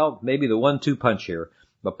are, well, maybe the 1-2 punch here,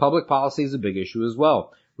 but public policy is a big issue as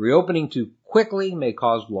well. Reopening too quickly may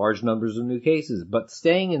cause large numbers of new cases, but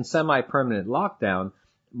staying in semi-permanent lockdown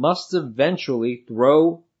must eventually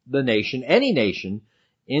throw the nation, any nation,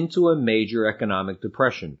 into a major economic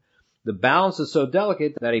depression. The balance is so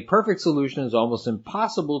delicate that a perfect solution is almost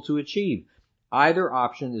impossible to achieve. Either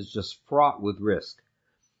option is just fraught with risk.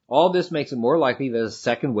 All this makes it more likely that a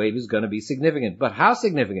second wave is going to be significant. But how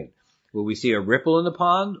significant? Will we see a ripple in the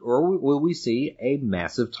pond, or will we see a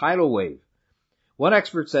massive tidal wave? One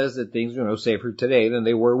expert says that things are no safer today than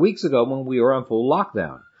they were weeks ago when we were on full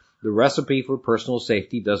lockdown. The recipe for personal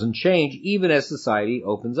safety doesn't change even as society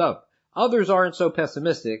opens up. Others aren't so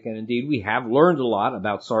pessimistic, and indeed we have learned a lot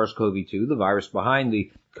about SARS-CoV-2, the virus behind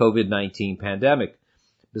the COVID-19 pandemic.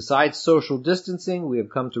 Besides social distancing, we have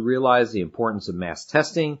come to realize the importance of mass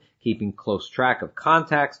testing, keeping close track of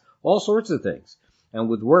contacts, all sorts of things. And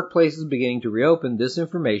with workplaces beginning to reopen, this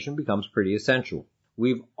information becomes pretty essential.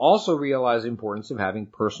 We've also realized the importance of having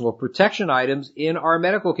personal protection items in our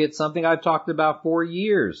medical kits, something I've talked about for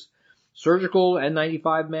years. Surgical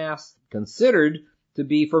N95 masks, considered to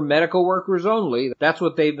be for medical workers only. That's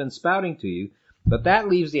what they've been spouting to you. But that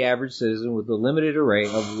leaves the average citizen with a limited array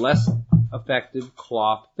of less effective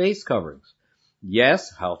cloth face coverings.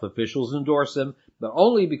 Yes, health officials endorse them, but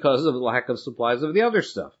only because of the lack of supplies of the other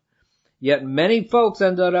stuff. Yet many folks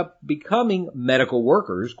ended up becoming medical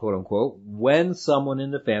workers, quote unquote, when someone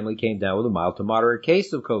in the family came down with a mild to moderate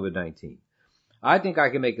case of COVID-19. I think I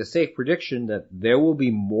can make a safe prediction that there will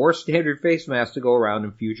be more standard face masks to go around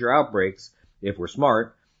in future outbreaks if we're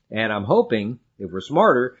smart, and I'm hoping, if we're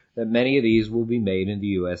smarter, that many of these will be made in the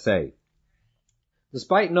USA.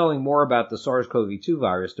 Despite knowing more about the SARS-CoV-2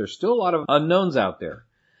 virus, there's still a lot of unknowns out there.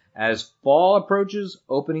 As fall approaches,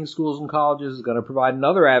 opening schools and colleges is going to provide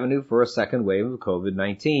another avenue for a second wave of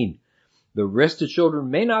COVID-19. The risk to children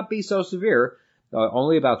may not be so severe.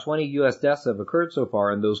 Only about 20 U.S. deaths have occurred so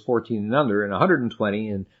far in those 14 and under, and 120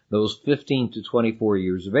 in those 15 to 24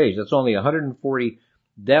 years of age. That's only 140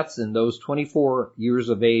 deaths in those 24 years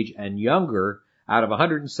of age and younger out of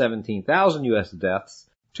 117,000 U.S. deaths,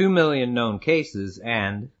 2 million known cases,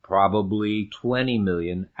 and probably 20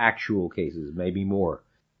 million actual cases, maybe more.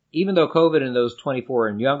 Even though COVID in those 24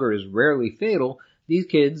 and younger is rarely fatal, these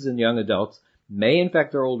kids and young adults may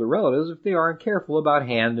infect their older relatives if they aren't careful about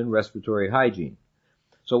hand and respiratory hygiene.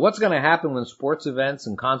 So what's going to happen when sports events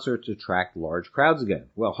and concerts attract large crowds again?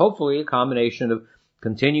 Well, hopefully a combination of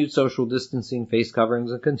continued social distancing, face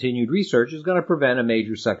coverings, and continued research is going to prevent a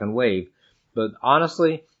major second wave. But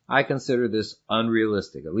honestly, I consider this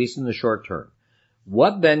unrealistic, at least in the short term.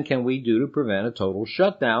 What then can we do to prevent a total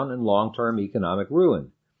shutdown and long-term economic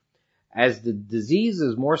ruin? As the disease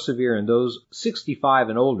is more severe in those 65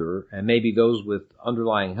 and older, and maybe those with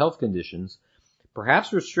underlying health conditions,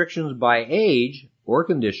 perhaps restrictions by age or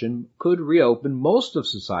condition could reopen most of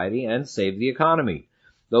society and save the economy.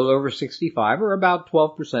 Those over 65 are about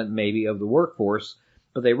 12% maybe of the workforce,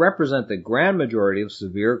 but they represent the grand majority of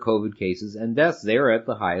severe COVID cases and deaths. They are at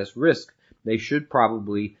the highest risk. They should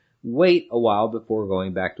probably wait a while before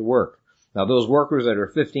going back to work. Now, those workers that are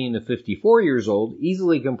 15 to 54 years old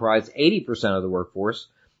easily comprise 80% of the workforce,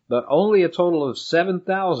 but only a total of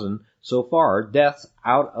 7,000 so far deaths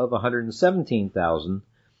out of 117,000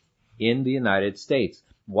 in the United States.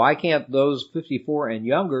 Why can't those 54 and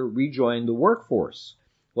younger rejoin the workforce?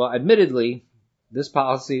 Well, admittedly, this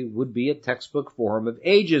policy would be a textbook form of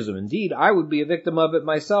ageism. Indeed, I would be a victim of it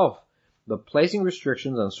myself. But placing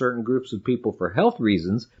restrictions on certain groups of people for health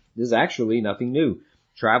reasons is actually nothing new.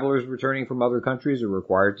 Travelers returning from other countries are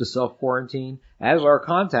required to self-quarantine, as are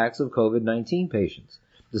contacts of COVID-19 patients.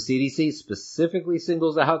 The CDC specifically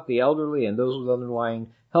singles out the elderly and those with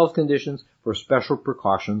underlying health conditions for special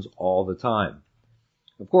precautions all the time.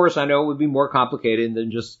 Of course, I know it would be more complicated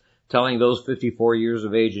than just telling those 54 years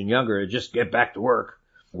of age and younger to just get back to work.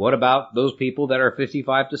 What about those people that are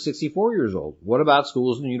 55 to 64 years old? What about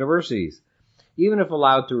schools and universities? Even if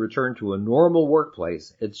allowed to return to a normal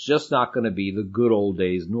workplace, it's just not going to be the good old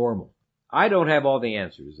days normal. I don't have all the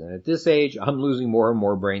answers, and at this age, I'm losing more and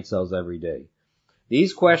more brain cells every day.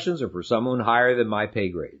 These questions are for someone higher than my pay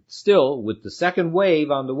grade. Still, with the second wave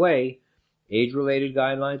on the way, age-related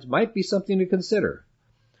guidelines might be something to consider.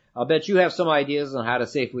 I'll bet you have some ideas on how to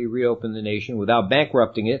safely reopen the nation without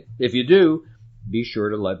bankrupting it. If you do, be sure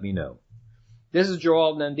to let me know. This is Joe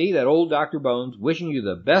Alton, MD, that old Dr. Bones, wishing you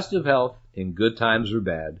the best of health in good times or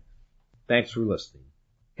bad. Thanks for listening.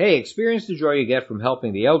 Hey, experience the joy you get from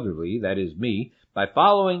helping the elderly, that is me, by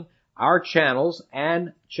following our channels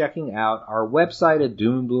and checking out our website at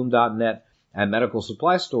doomandbloom.net and medical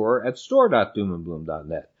supply store at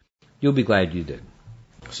store.doomandbloom.net. You'll be glad you did.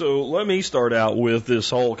 So let me start out with this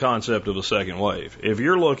whole concept of a second wave. If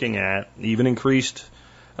you're looking at even increased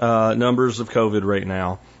numbers of COVID right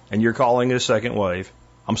now, and you're calling it a second wave,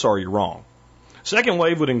 I'm sorry, you're wrong. Second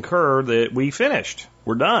wave would incur that we finished.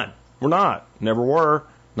 We're done. We're not. Never were.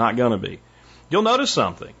 Not going to be. You'll notice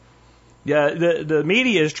something. Yeah, the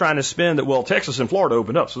media is trying to spin that, well, Texas and Florida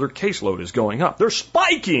opened up, so their caseload is going up. They're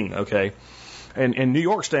spiking, okay? And New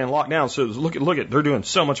York's staying locked down, so look at, they're doing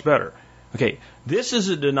so much better. Okay, this is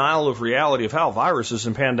a denial of reality of how viruses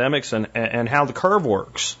and pandemics and how the curve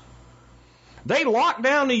works. They locked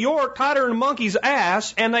down New York tighter than a monkey's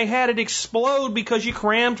ass, and they had it explode because you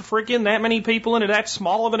crammed freaking that many people into that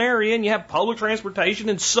small of an area, and you have public transportation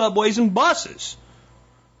and subways and buses.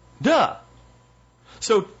 Duh.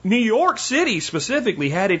 So New York City specifically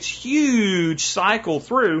had its huge cycle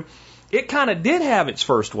through. It kind of did have its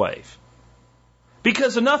first wave.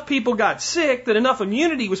 Because enough people got sick that enough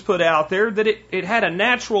immunity was put out there that it had a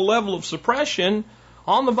natural level of suppression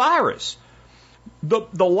on the virus.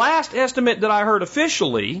 The last estimate that I heard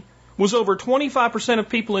officially was over 25% of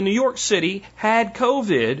people in New York City had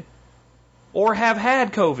COVID or have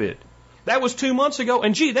had COVID. That was 2 months ago,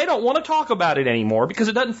 and gee, they don't want to talk about it anymore because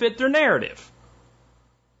it doesn't fit their narrative.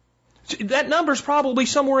 That number's probably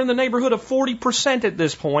somewhere in the neighborhood of 40% at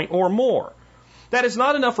this point or more. That is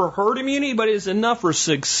not enough for herd immunity, but it is enough for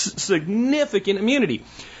significant immunity.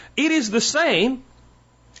 It is the same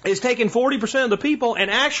as taking 40% of the people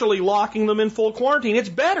and actually locking them in full quarantine. It's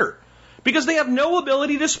better because they have no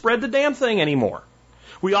ability to spread the damn thing anymore.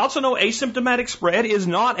 We also know asymptomatic spread is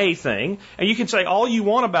not a thing, and you can say all you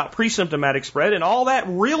want about pre-symptomatic spread, and all that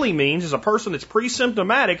really means is a person that's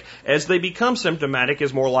pre-symptomatic, as they become symptomatic,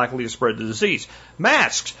 is more likely to spread the disease.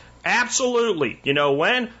 Masks, absolutely. You know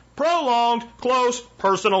when? Prolonged, close,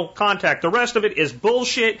 personal contact. The rest of it is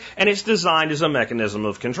bullshit, and it's designed as a mechanism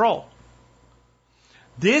of control.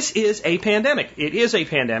 This is a pandemic. It is a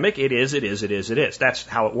pandemic. It is. That's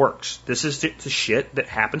how it works. This is the shit that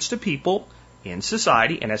happens to people in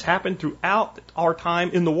society and has happened throughout our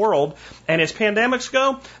time in the world. And as pandemics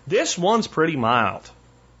go, this one's pretty mild.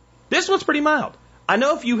 I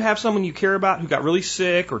know if you have someone you care about who got really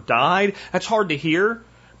sick or died, that's hard to hear.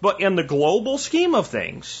 But in the global scheme of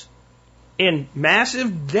things, in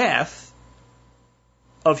massive death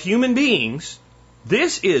of human beings,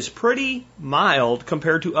 this is pretty mild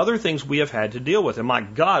compared to other things we have had to deal with. And my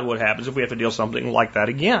God, what happens if we have to deal with something like that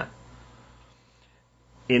again?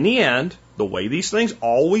 In the end, the way these things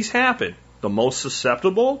always happen, the most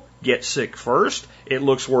susceptible get sick first. It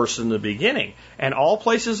looks worse in the beginning. And all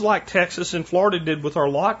places like Texas and Florida did with our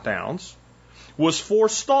lockdowns was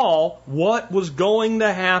forestall what was going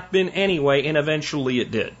to happen anyway, and eventually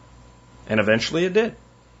it did. And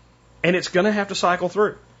it's going to have to cycle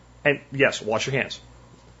through. And yes, wash your hands.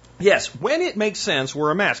 Yes, when it makes sense,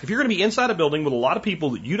 wear a mask. If you're going to be inside a building with a lot of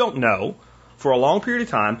people that you don't know for a long period of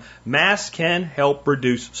time, masks can help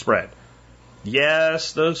reduce spread.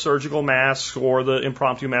 Yes, the surgical masks or the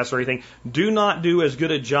impromptu masks or anything do not do as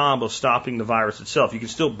good a job of stopping the virus itself. You can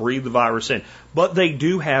still breathe the virus in, but they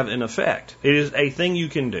do have an effect. It is a thing you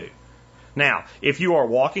can do. Now, if you are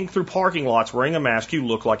walking through parking lots wearing a mask, you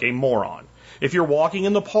look like a moron. If you're walking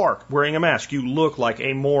in the park wearing a mask, you look like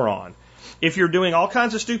a moron. If you're doing all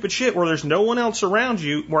kinds of stupid shit where there's no one else around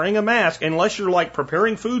you wearing a mask, unless you're like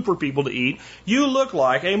preparing food for people to eat, you look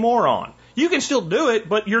like a moron. You can still do it,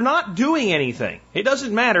 but you're not doing anything. It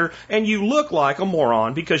doesn't matter, and you look like a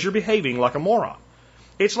moron because you're behaving like a moron.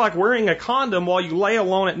 It's like wearing a condom while you lay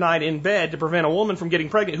alone at night in bed to prevent a woman from getting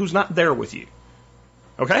pregnant who's not there with you.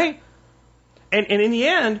 Okay? And in the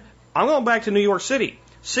end, I'm going back to New York City.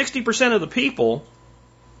 60% of the people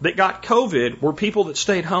that got COVID were people that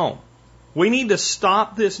stayed home. We need to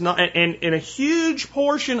stop this, and a huge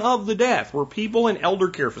portion of the death were people in elder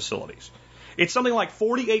care facilities. It's something like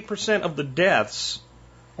 48% of the deaths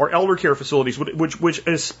are elder care facilities, which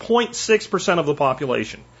is 0.6% of the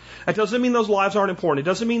population. That doesn't mean those lives aren't important. It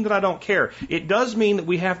doesn't mean that I don't care. It does mean that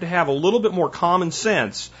we have to have a little bit more common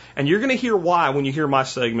sense, and you're going to hear why when you hear my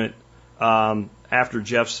segment after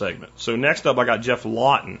Jeff's segment. So next up, I got Jeff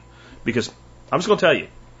Lawton, because I'm just going to tell you,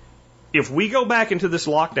 if we go back into this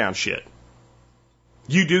lockdown shit,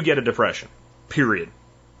 you do get a depression, period.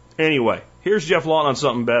 Anyway, here's Jeff Lawton on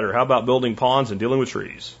something better. How about building ponds and dealing with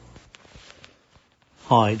trees?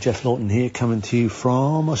 Hi, Jeff Lawton here, coming to you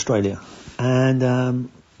from Australia. And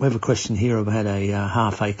we have a question here about a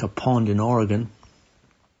half-acre pond in Oregon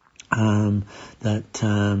that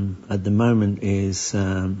at the moment is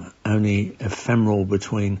only ephemeral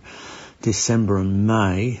between December and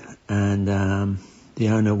May, and the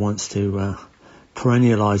owner wants to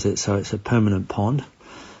perennialize it so it's a permanent pond.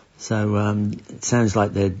 So it sounds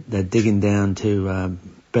like they're digging down to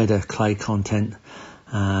better clay content,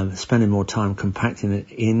 spending more time compacting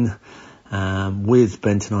it in with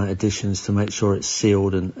bentonite additions to make sure it's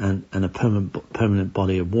sealed and a permanent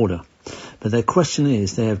body of water. But their question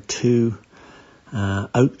is, they have two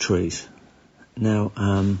oak trees. Now,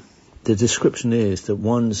 the description is that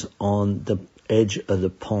one's on the edge of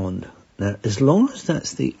the pond. Now, as long as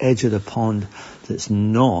that's the edge of the pond that's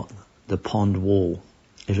not the pond wall,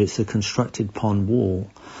 if it's a constructed pond wall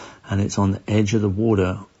and it's on the edge of the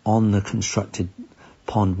water on the constructed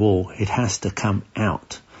pond wall, it has to come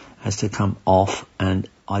out, has to come off, and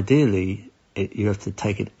ideally you have to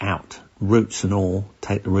take it out, roots and all,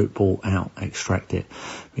 take the root ball out, extract it,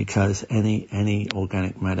 because any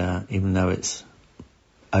organic matter, even though it's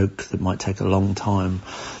oak that might take a long time,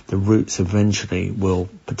 the roots eventually will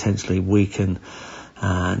potentially weaken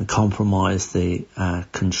and compromise the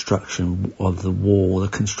construction of the wall. The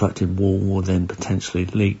constructed wall will then potentially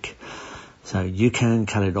leak. So you can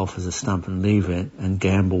cut it off as a stump and leave it and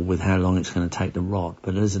gamble with how long it's going to take to rot.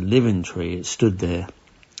 But as a living tree, it stood there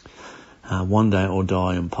One day it will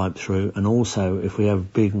die and pipe through. And also, if we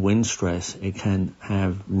have big wind stress, it can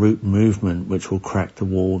have root movement, which will crack the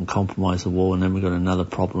wall and compromise the wall. And then we've got another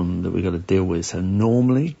problem that we've got to deal with. So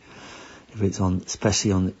normally, if it's on,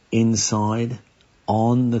 especially on the inside,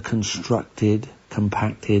 on the constructed,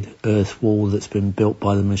 compacted earth wall that's been built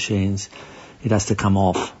by the machines, it has to come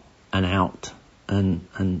off and out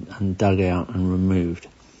and dug out and removed.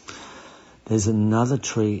 There's another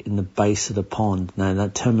tree in the base of the pond. Now,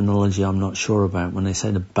 that terminology I'm not sure about. When they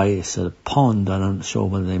say the base of the pond, I'm not sure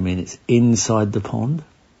whether they mean it's inside the pond,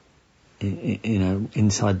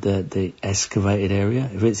 inside the excavated area.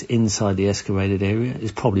 If it's inside the excavated area,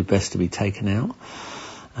 it's probably best to be taken out.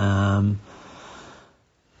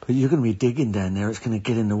 But you're going to be digging down there, it's going to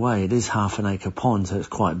get in the way. It is 1/2 an acre pond, so it's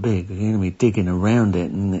quite big. You're going to be digging around it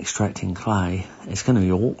and extracting clay. It's going to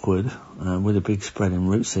be awkward with a big spreading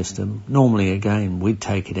root system. Normally, again, we'd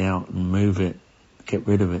take it out and move it, get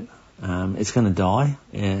rid of it. It's going to die.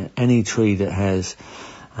 Any tree that has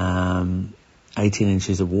 18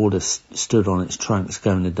 inches of water stood on its trunk is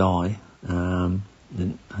going to die.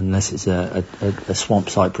 Unless it's a swamp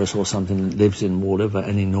cypress or something that lives in water, but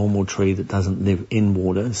any normal tree that doesn't live in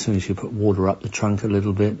water, as soon as you put water up the trunk a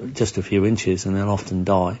little bit, just a few inches, and they'll often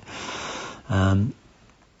die.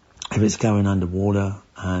 If it's going underwater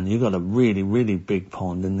and you've got a really, really big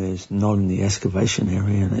pond and there's not in the excavation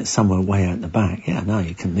area and it's somewhere way out the back,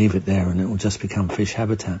 you can leave it there and it will just become fish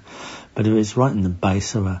habitat. But if it's right in the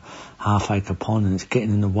base of a 1/2 acre pond and it's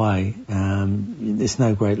getting in the way, it's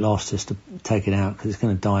no great loss just to take it out because it's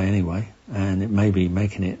going to die anyway, and it may be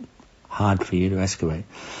making it hard for you to excavate.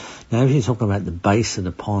 Now, if you're talking about the base of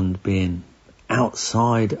the pond being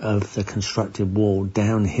outside of the constructed wall,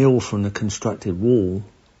 downhill from the constructed wall,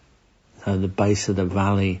 so the base of the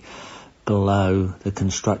valley below the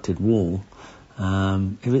constructed wall,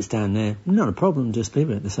 if it's down there, not a problem, just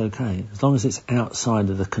leave it, it's okay. As long as it's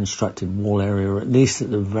outside of the constructed wall area, or at least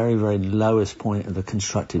at the very, very lowest point of the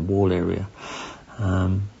constructed wall area,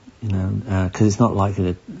 because it's not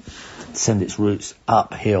likely to send its roots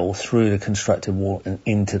uphill through the constructed wall and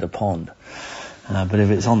into the pond. But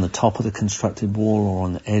if it's on the top of the constructed wall or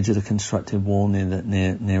on the edge of the constructed wall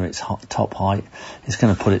near its top height, it's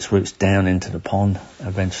going to put its roots down into the pond.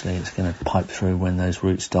 Eventually it's going to pipe through when those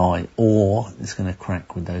roots die, or it's going to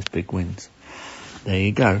crack with those big winds. There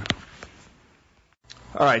you go.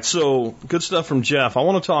 All right, so good stuff from Jeff. I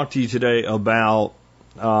want to talk to you today about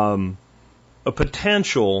a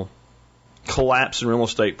potential collapse in real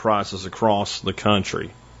estate prices across the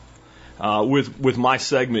country. With my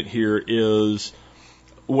segment here is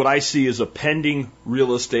what I see as a pending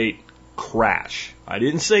real estate crash. I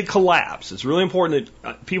didn't say collapse. It's really important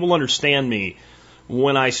that people understand me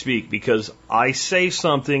when I speak, because I say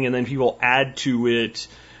something and then people add to it,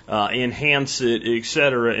 enhance it,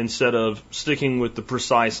 etc., instead of sticking with the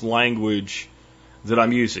precise language that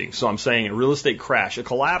I'm using. So I'm saying a real estate crash. A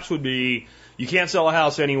collapse would be you can't sell a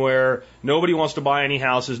house anywhere. Nobody wants to buy any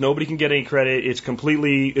houses. Nobody can get any credit.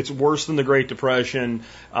 It's worse than the Great Depression.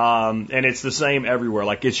 And it's the same everywhere.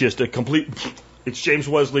 Like, it's just it's James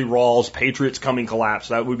Wesley Rawls, Patriots Coming collapse.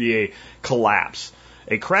 That would be a collapse.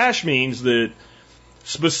 A crash means that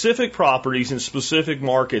specific properties in specific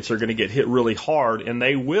markets are going to get hit really hard, and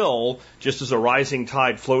they will, just as a rising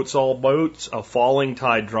tide floats all boats, a falling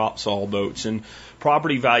tide drops all boats. And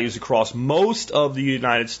property values across most of the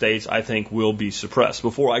United States, I think, will be suppressed.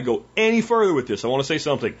 Before I go any further with this, I want to say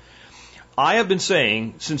something. I have been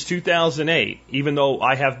saying since 2008, even though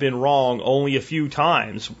I have been wrong only a few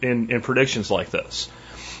times in predictions like this,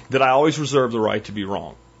 that I always reserve the right to be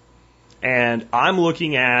wrong. And I'm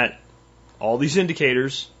looking at all these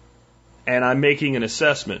indicators, and I'm making an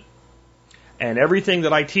assessment. And everything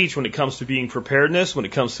that I teach when it comes to being preparedness, when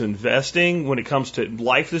it comes to investing, when it comes to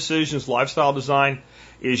life decisions, lifestyle design,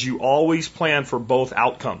 is you always plan for both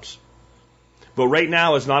outcomes. But right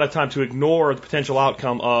now is not a time to ignore the potential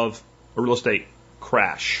outcome of a real estate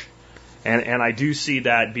crash. And I do see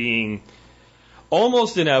that being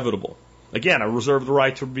almost inevitable. Again, I reserve the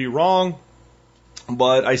right to be wrong,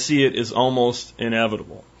 but I see it as almost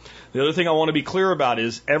inevitable. The other thing I want to be clear about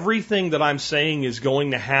is everything that I'm saying is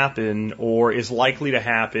going to happen or is likely to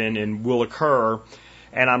happen and will occur,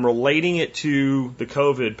 and I'm relating it to the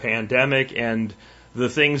COVID pandemic and the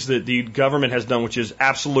things that the government has done, which is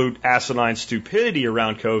absolute asinine stupidity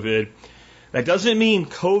around COVID. That doesn't mean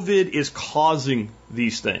COVID is causing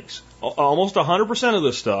these things. Almost 100% of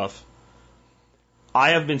this stuff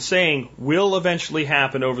I have been saying will eventually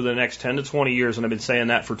happen over the next 10 to 20 years, and I've been saying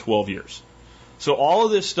that for 12 years. So all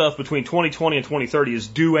of this stuff between 2020 and 2030 is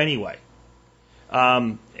due anyway.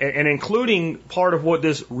 And including part of what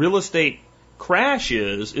this real estate crash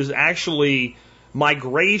is actually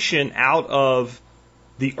migration out of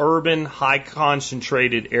the urban, high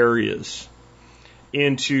concentrated areas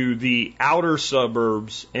into the outer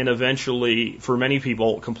suburbs, and eventually, for many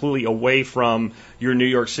people, completely away from your New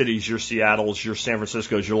York Cities, your Seattles, your San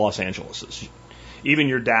Franciscos, your Los Angeleses, even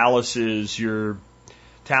your Dallases, your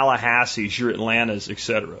Tallahassees, your Atlantas,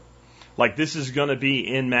 etc. Like, this is going to be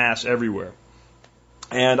en masse everywhere.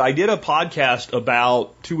 And I did a podcast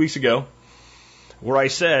about 2 weeks ago where I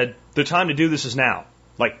said, the time to do this is now.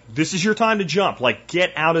 Like, this is your time to jump. Like,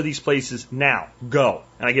 get out of these places now. Go.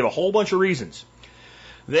 And I gave a whole bunch of reasons.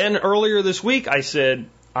 Then earlier this week, I said,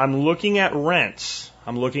 I'm looking at rents.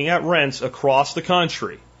 I'm looking at rents across the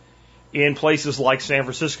country in places like San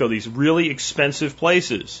Francisco, these really expensive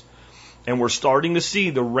places. And we're starting to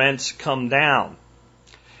see the rents come down.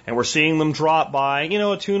 And we're seeing them drop by,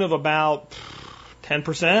 a tune of about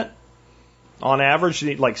 10% on average,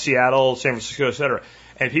 like Seattle, San Francisco, etc.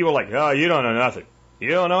 And people are like, oh, you don't know nothing. You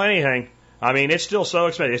don't know anything. I mean, it's still so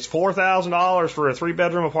expensive. It's $4,000 for a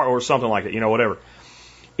 3-bedroom apartment or something like it, whatever.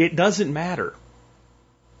 It doesn't matter.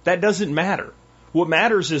 That doesn't matter. What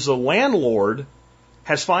matters is the landlord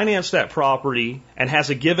has financed that property and has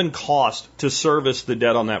a given cost to service the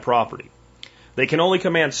debt on that property. They can only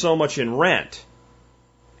command so much in rent,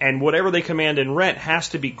 and whatever they command in rent has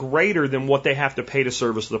to be greater than what they have to pay to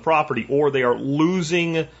service the property, or they are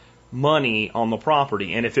losing money on the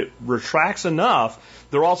property. And if it retracts enough,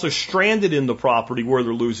 they're also stranded in the property where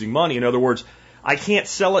they're losing money. In other words, I can't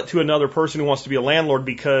sell it to another person who wants to be a landlord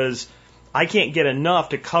because I can't get enough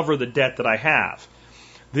to cover the debt that I have.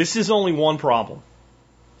 This is only one problem.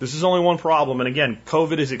 This is only one problem. And again,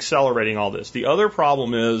 COVID is accelerating all this. The other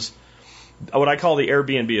problem is what I call the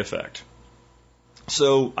Airbnb effect.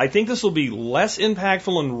 So I think this will be less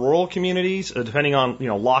impactful in rural communities, depending on,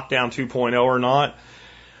 lockdown 2.0 or not.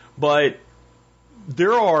 But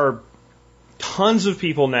there are tons of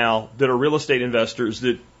people now that are real estate investors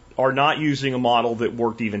that are not using a model that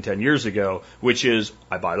worked even 10 years ago, which is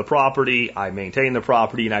I buy the property, I maintain the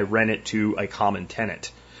property, and I rent it to a common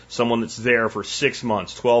tenant. Someone that's there for 6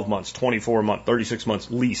 months, 12 months, 24 months, 36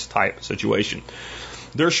 months lease type situation.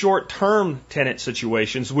 They're short-term tenant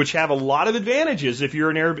situations, which have a lot of advantages if you're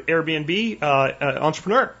an Airbnb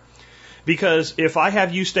entrepreneur. Because if I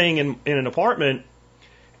have you staying in an apartment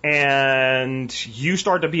and you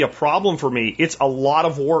start to be a problem for me, it's a lot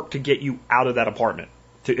of work to get you out of that apartment,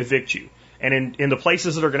 to evict you. And in the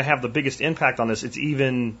places that are going to have the biggest impact on this, it's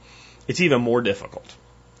even more difficult.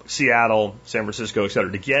 Seattle, San Francisco, et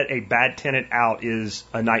cetera. To get a bad tenant out is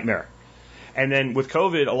a nightmare. And then with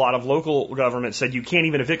COVID, a lot of local governments said you can't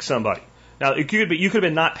even evict somebody. Now, you could have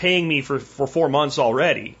been not paying me for 4 months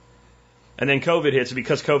already. And then COVID hits, and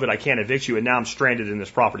because COVID, I can't evict you, and now I'm stranded in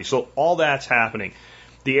this property. So all that's happening.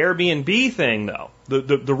 The Airbnb thing, though,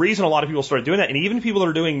 the reason a lot of people started doing that, and even people that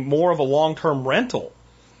are doing more of a long-term rental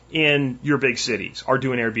in your big cities are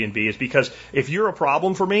doing Airbnb, is because if you're a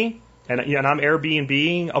problem for me, and I'm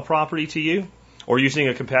Airbnb-ing a property to you, or using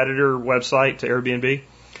a competitor website to Airbnb,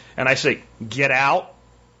 and I say, get out,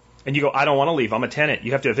 and you go, I don't want to leave, I'm a tenant,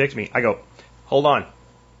 you have to evict me. I go, hold on.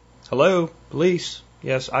 Hello, police.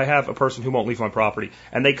 Yes, I have a person who won't leave my property.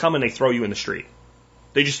 And they come and they throw you in the street.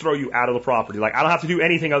 They just throw you out of the property. Like, I don't have to do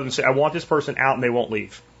anything other than say, I want this person out, and they won't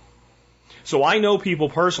leave. So I know people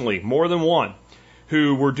personally, more than one,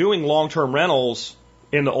 who were doing long-term rentals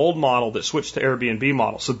in the old model that switched to Airbnb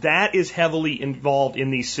model. So that is heavily involved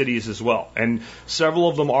in these cities as well. And several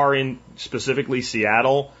of them are in specifically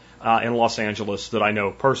Seattle and Los Angeles that I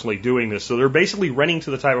know personally doing this. So they're basically renting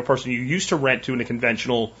to the type of person you used to rent to in a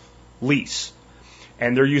conventional lease.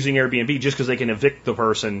 And they're using Airbnb just because they can evict the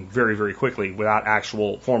person very, very quickly without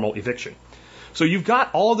actual formal eviction. So you've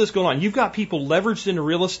got all of this going on. You've got people leveraged into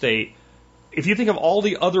real estate. If you think of all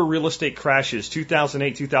the other real estate crashes,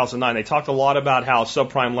 2008, 2009, they talked a lot about how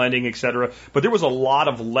subprime lending, et cetera, but there was a lot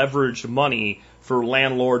of leveraged money for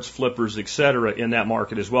landlords, flippers, et cetera, in that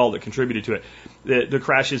market as well that contributed to it. The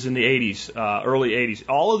crashes in the 80s, early 80s,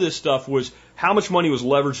 all of this stuff was how much money was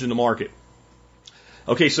leveraged in the market.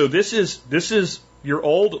 Okay, so this is your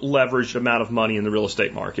old leveraged amount of money in the real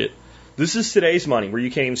estate market. This is today's money where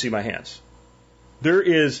you can't even see my hands. There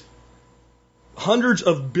is hundreds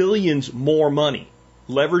of billions more money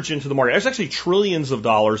leveraged into the market. There's actually trillions of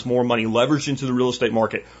dollars more money leveraged into the real estate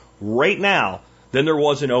market right now than there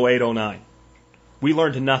was in 08, 09. We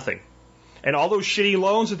learned nothing. And all those shitty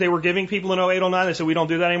loans that they were giving people in 08, 09, they said, we don't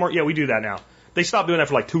do that anymore. Yeah, we do that now. They stopped doing that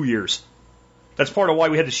for like 2 years. That's part of why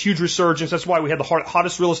we had this huge resurgence. That's why we had the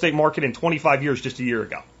hottest real estate market in 25 years just a year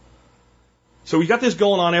ago. So we got this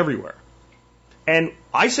going on everywhere. And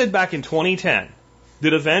I said back in 2010,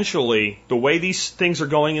 that eventually, the way these things are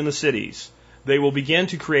going in the cities, they will begin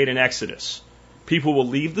to create an exodus. People will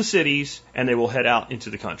leave the cities and they will head out into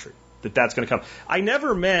the country. That's going to come. I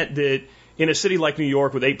never meant that in a city like New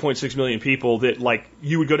York with 8.6 million people that like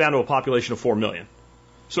you would go down to a population of 4 million.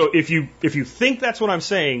 So if you think that's what I'm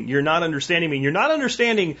saying, you're not understanding me. You're not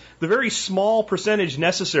understanding the very small percentage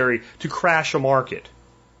necessary to crash a market.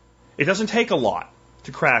 It doesn't take a lot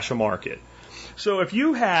to crash a market. So if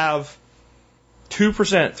you have 2%,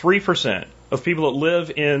 3% of people that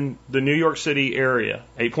live in the New York City area,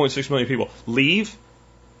 8.6 million people, leave,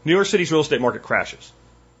 New York City's real estate market crashes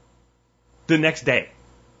the next day.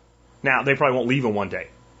 Now, they probably won't leave in one day.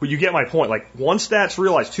 But you get my point. Like, once that's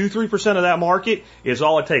realized, 2-3% of that market is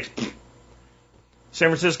all it takes. San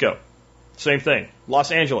Francisco, same thing.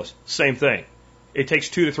 Los Angeles, same thing. It takes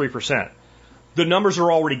 2 to 3%. The numbers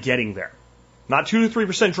are already getting there. Not 2 to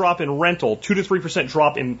 3% drop in rental, 2 to 3%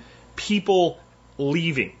 drop in people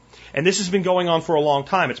leaving. And this has been going on for a long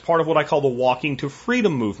time. It's part of what I call the walking to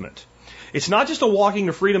freedom movement. It's not just a walking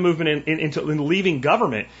to freedom movement into leaving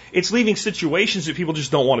government. It's leaving situations that people just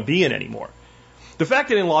don't want to be in anymore. The fact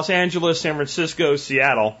that in Los Angeles, San Francisco,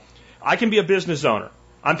 Seattle, I can be a business owner.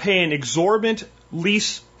 I'm paying exorbitant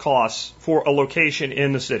lease costs for a location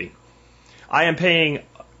in the city. I am paying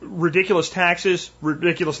ridiculous taxes,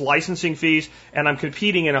 ridiculous licensing fees, and I'm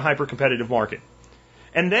competing in a hyper-competitive market.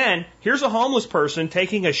 And then, here's a homeless person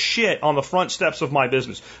taking a shit on the front steps of my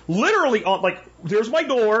business. Literally, there's my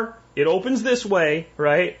door, it opens this way,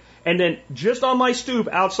 right? And then just on my stoop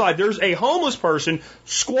outside, there's a homeless person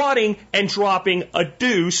squatting and dropping a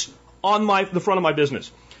deuce on the front of my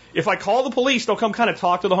business. If I call the police, they'll come kind of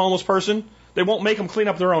talk to the homeless person. They won't make them clean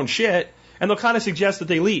up their own shit, and they'll kind of suggest that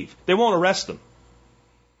they leave. They won't arrest them.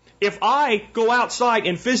 If I go outside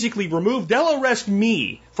and physically remove, they'll arrest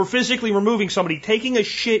me for physically removing somebody taking a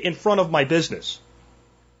shit in front of my business.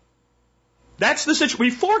 That's the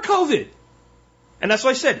situation before COVID. And that's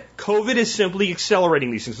what I said. COVID is simply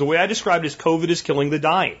accelerating these things. The way I described it is COVID is killing the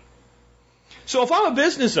dying. So if I'm a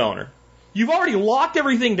business owner, you've already locked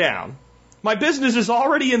everything down. My business is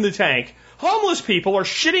already in the tank. Homeless people are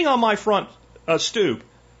shitting on my front stoop.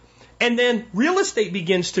 And then real estate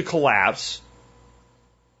begins to collapse.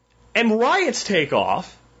 And riots take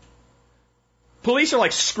off. Police are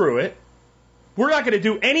like, screw it. We're not going to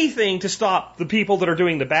do anything to stop the people that are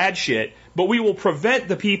doing the bad shit, but we will prevent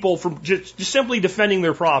the people from just simply defending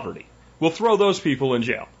their property. We'll throw those people in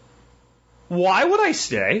jail. Why would I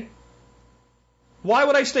stay? Why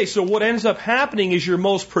would I stay? So what ends up happening is your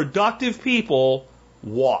most productive people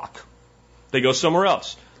walk. They go somewhere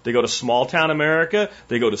else. They go to small town America.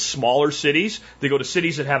 They go to smaller cities. They go to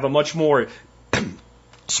cities that have a much more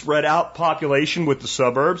spread out population with the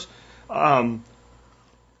suburbs.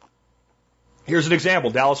 Here's an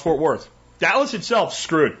example, Dallas-Fort Worth. Dallas itself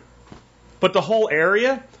screwed. But the whole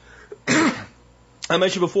area, I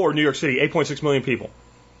mentioned before, New York City, 8.6 million people.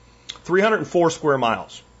 304 square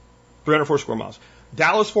miles. 304 square miles.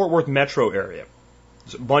 Dallas-Fort Worth metro area.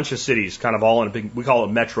 It's a bunch of cities kind of all in a big, we call it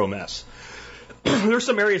a metro mess. There's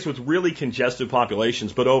some areas with really congested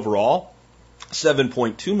populations, but overall,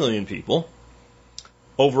 7.2 million people,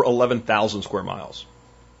 over 11,000 square miles.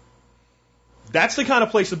 That's the kind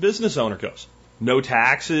of place a business owner goes. No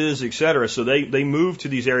taxes, etc. So they move to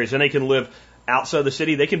these areas and they can live outside the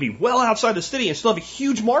city. They can be well outside the city and still have a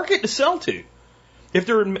huge market to sell to. If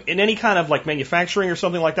they're in any kind of like manufacturing or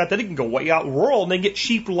something like that, then they can go way out rural and they get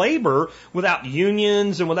cheap labor without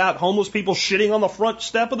unions and without homeless people shitting on the front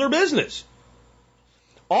step of their business.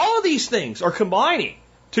 All of these things are combining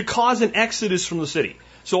to cause an exodus from the city.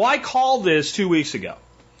 So I called this 2 weeks ago.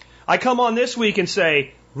 I come on this week and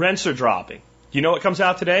say, rents are dropping. You know what comes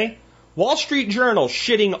out today? Wall Street Journal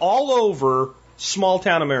shitting all over small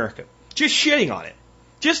town America. Just shitting on it.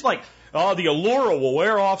 Just like, oh, the allure will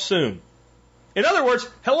wear off soon. In other words,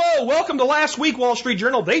 hello, welcome to last week, Wall Street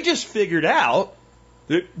Journal. They just figured out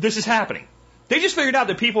that this is happening. They just figured out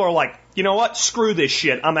that people are like, you know what, screw this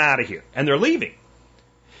shit, I'm out of here. And they're leaving.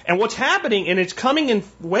 And what's happening, and it's coming in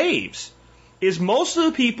waves, is most of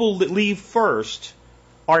the people that leave first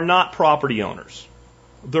are not property owners.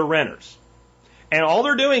 They're renters. And all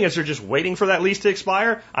they're doing is they're just waiting for that lease to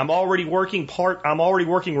expire. I'm already working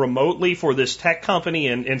remotely for this tech company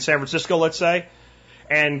in San Francisco, let's say.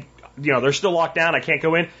 And, you know, they're still locked down. I can't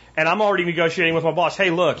go in. And I'm already negotiating with my boss. Hey,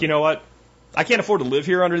 look, you know what? I can't afford to live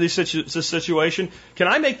here under this situation. Can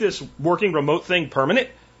I make this working remote thing permanent?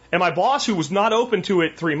 And my boss, who was not open to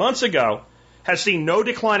it 3 months ago, has seen no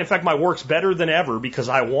decline. In fact, my work's better than ever because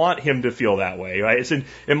I want him to feel that way. Right? It's in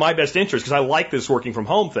my best interest because I like this working from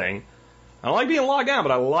home thing. I don't like being logged down,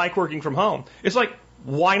 but I like working from home. It's like,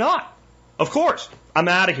 why not? Of course. I'm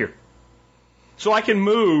out of here. So I can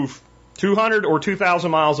move 200 or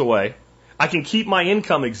 2,000 miles away. I can keep my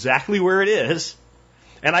income exactly where it is,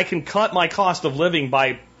 and I can cut my cost of living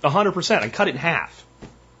by 100% and cut it in half.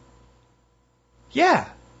 Yeah,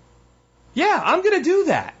 I'm going to do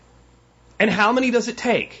that. And how many does it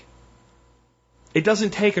take? It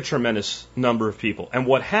doesn't take a tremendous number of people. And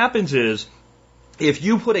what happens is, if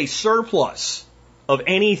you put a surplus of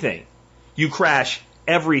anything, you crash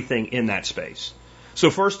everything in that space. So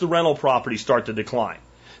first the rental properties start to decline.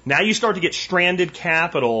 Now you start to get stranded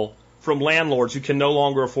capital from landlords who can no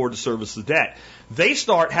longer afford to service the debt. They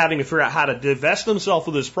start having to figure out how to divest themselves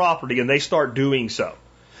of this property, and they start doing so.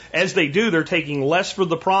 As they do, they're taking less for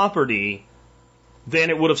the property than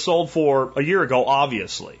it would have sold for a year ago,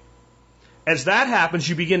 obviously. As that happens,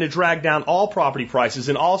 you begin to drag down all property prices,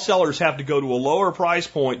 and all sellers have to go to a lower price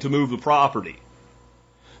point to move the property.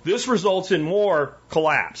 This results in more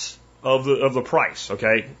collapse of the price,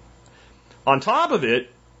 okay? On top of it,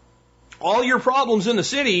 all your problems in the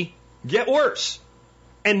city get worse.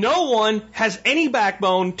 And no one has any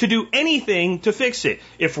backbone to do anything to fix it.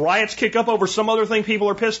 If riots kick up over some other thing, people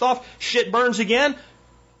are pissed off, shit burns again.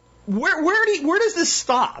 Where does this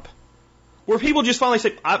stop? Where people just finally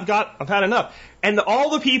say, I've had enough. And all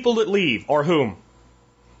the people that leave are whom?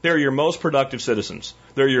 They're your most productive citizens.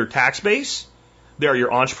 They're your tax base. They're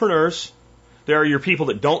your entrepreneurs. They're your people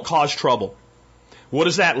that don't cause trouble. What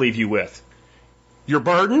does that leave you with? Your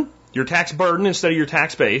burden, your tax burden instead of your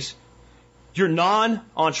tax base, your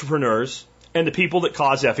non-entrepreneurs, and the people that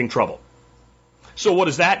cause effing trouble. So what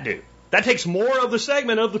does that do? That takes more of the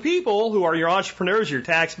segment of the people who are your entrepreneurs, your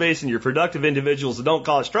tax base, and your productive individuals that don't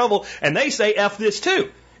cause trouble, and they say, F this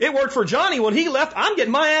too. It worked for Johnny when he left. I'm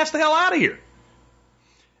getting my ass the hell out of here.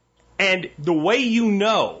 And the way you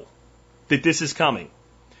know that this is coming,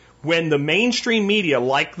 when the mainstream media,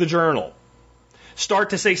 like the Journal, start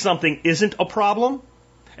to say something isn't a problem,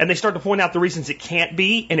 and they start to point out the reasons it can't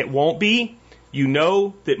be and it won't be, you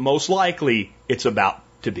know that most likely it's about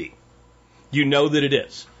to be. You know that it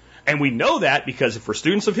is. And we know that because if we're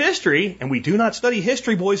students of history, and we do not study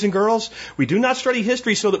history, boys and girls, we do not study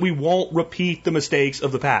history so that we won't repeat the mistakes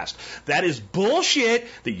of the past. That is bullshit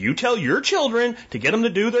that you tell your children to get them to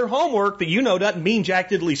do their homework that you know doesn't mean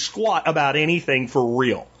jack diddly squat about anything for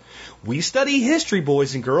real. We study history,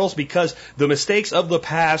 boys and girls, because the mistakes of the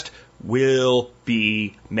past will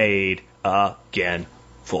be made again.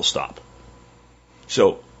 Full stop.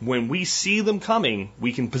 So when we see them coming,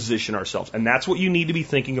 we can position ourselves. And that's what you need to be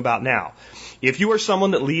thinking about now. If you are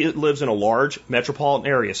someone that lives in a large metropolitan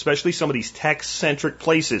area, especially some of these tech-centric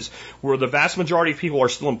places where the vast majority of people are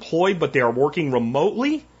still employed but they are working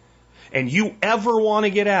remotely, and you ever want to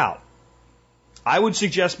get out, I would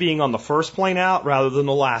suggest being on the first plane out rather than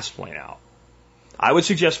the last plane out. I would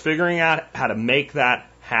suggest figuring out how to make that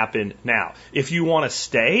happen now. If you want to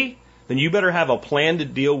stay, then you better have a plan to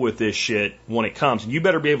deal with this shit when it comes. And you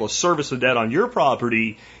better be able to service the debt on your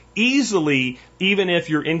property easily, even if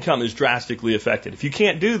your income is drastically affected. If you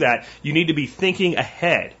can't do that, you need to be thinking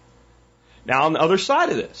ahead. Now, on the other side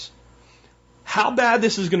of this, how bad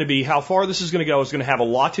this is going to be, how far this is going to go, is going to have a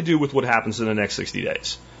lot to do with what happens in the next 60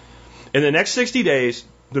 days. In the next 60 days,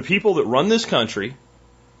 the people that run this country,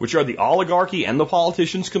 which are the oligarchy and the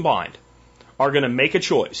politicians combined, are going to make a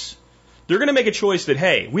choice. They're going to make a choice that,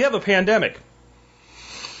 hey, we have a pandemic.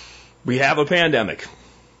 We have a pandemic.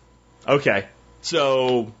 Okay,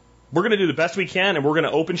 so we're going to do the best we can, and we're going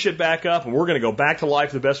to open shit back up, and we're going to go back to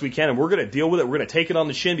life the best we can, and we're going to deal with it. We're going to take it on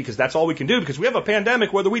the chin because that's all we can do, because we have a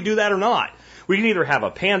pandemic whether we do that or not. We can either have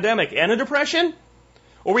a pandemic and a depression,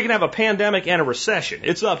 or we can have a pandemic and a recession.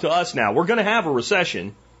 It's up to us now. We're going to have a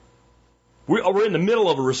recession. We're in the middle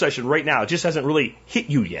of a recession right now. It just hasn't really hit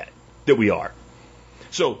you yet that we are.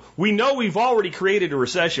 So we know we've already created a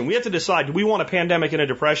recession. We have to decide, do we want a pandemic and a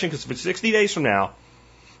depression? Because if it's 60 days from now,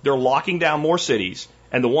 they're locking down more cities,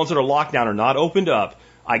 and the ones that are locked down are not opened up,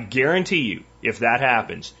 I guarantee you, if that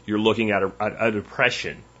happens, you're looking at a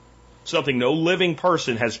depression. Something no living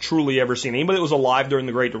person has truly ever seen. Anybody that was alive during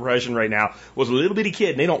the Great Depression right now was a little bitty kid,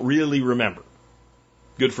 and they don't really remember.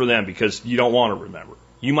 Good for them, because you don't want to remember.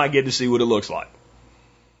 You might get to see what it looks like.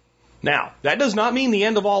 Now, that does not mean the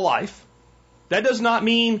end of all life. That does not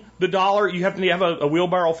mean the dollar, you have to have a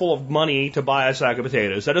wheelbarrow full of money to buy a sack of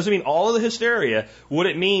potatoes. That doesn't mean all of the hysteria. What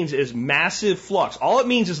it means is massive flux. All it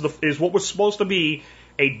means is what was supposed to be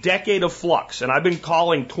a decade of flux. And I've been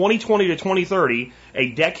calling 2020 to 2030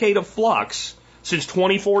 a decade of flux since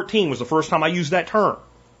 2014 was the first time I used that term.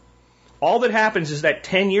 All that happens is that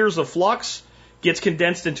 10 years of flux gets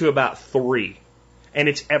condensed into about 3. And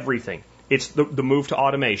it's everything. It's the move to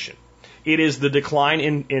automation. It is the decline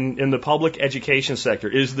in the public education sector.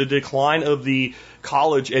 It is the decline of the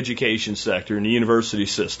college education sector and the university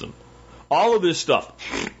system. All of this stuff.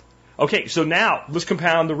 Okay, so now let's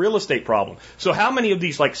compound the real estate problem. So how many of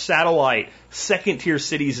these like satellite second-tier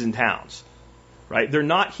cities and towns, right? They're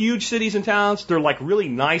not huge cities and towns. They're like really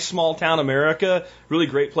nice small town America, really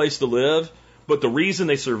great place to live. But the reason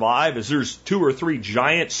they survive is there's 2 or 3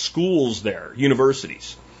 giant schools there,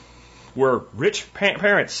 universities, where rich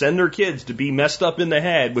parents send their kids to be messed up in the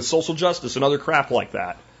head with social justice and other crap like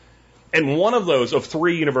that. And one of those, of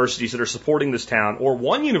 3 universities that are supporting this town, or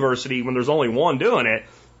one university when there's only one doing it,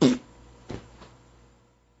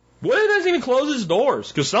 well, it doesn't even close its doors,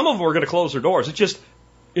 because some of them are going to close their doors. It's just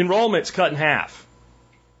enrollment's cut in half.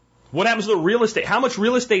 What happens to the real estate? How much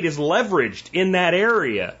real estate is leveraged in that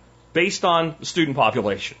area based on the student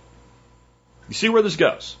population? You see where this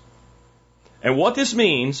goes. And what this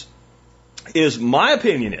means is, my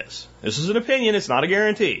opinion is, this is an opinion, it's not a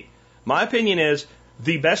guarantee. My opinion is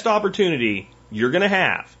the best opportunity you're going to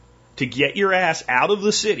have to get your ass out of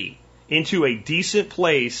the city into a decent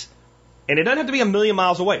place, and it doesn't have to be a million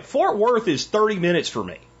miles away. Fort Worth is 30 minutes for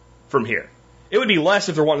me from here. It would be less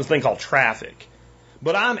if there wasn't this thing called traffic.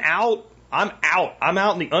 But I'm out in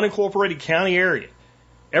the unincorporated county area.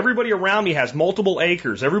 Everybody around me has multiple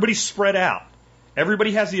acres. Everybody's spread out.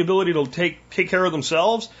 Everybody has the ability to take care of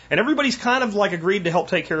themselves, and everybody's kind of like agreed to help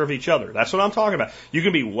take care of each other. That's what I'm talking about. You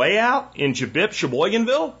can be way out in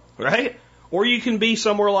Sheboyganville, right? Or you can be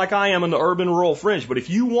somewhere like I am in the urban rural fringe. But if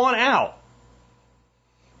you want out,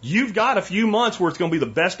 you've got a few months where it's going to be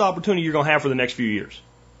the best opportunity you're going to have for the next few years.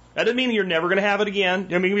 That doesn't mean you're never going to have it again.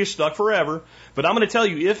 I mean, you're stuck forever. But I'm going to tell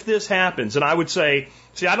you, if this happens, and I would say,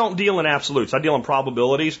 see, I don't deal in absolutes. I deal in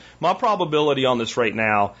probabilities. My probability on this right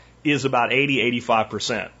now is about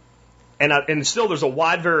 80-85%. And still there's a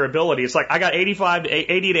wide variability. It's like I got 80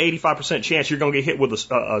 to 85% chance you're going to get hit with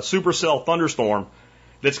a supercell thunderstorm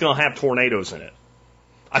that's going to have tornadoes in it.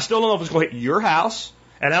 I still don't know if it's going to hit your house,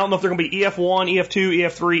 and I don't know if they're going to be EF1, EF2,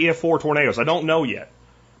 EF3, EF4 tornadoes. I don't know yet.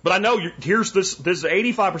 But I know here's this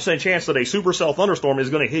 85% chance that a supercell thunderstorm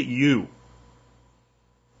is going to hit you.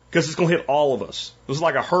 Because it's going to hit all of us. This is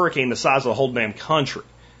like a hurricane the size of the whole damn country.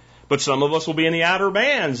 But some of us will be in the outer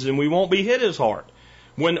bands and we won't be hit as hard.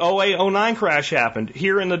 When 08-09 crash happened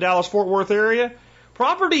here in the Dallas-Fort Worth area,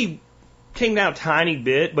 property came down a tiny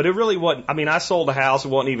bit, but it really wasn't. I mean, I sold a house. It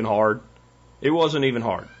wasn't even hard. It wasn't even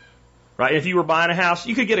hard. Right? If you were buying a house,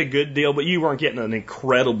 you could get a good deal, but you weren't getting an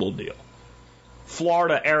incredible deal.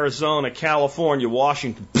 Florida, Arizona, California,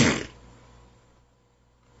 Washington.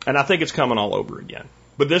 And I think it's coming all over again.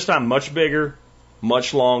 But this time much bigger,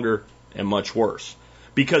 much longer, and much worse.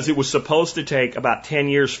 Because it was supposed to take about 10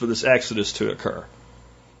 years for this exodus to occur.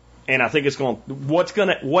 And I think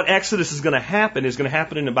what exodus is going to happen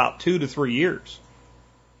in about 2 to 3 years.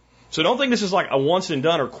 So don't think this is like a once and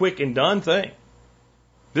done or quick and done thing.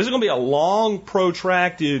 This is going to be a long,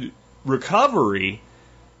 protracted recovery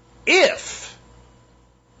if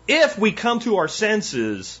we come to our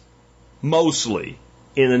senses mostly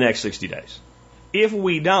in the next 60 days. If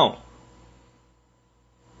we don't,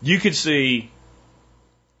 you could see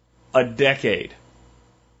a decade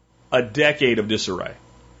of disarray.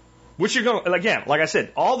 Which you're going, again, like I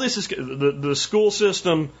said, all this is the school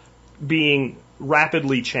system being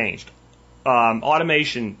rapidly changed,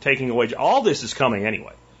 automation taking away, all this is coming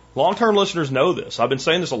anyway. Long-term listeners know this. I've been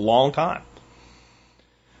saying this a long time.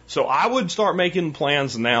 So I would start making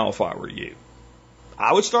plans now if I were you.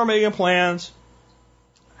 I would start making plans.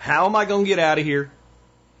 How am I going to get out of here?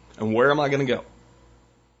 And where am I going to go?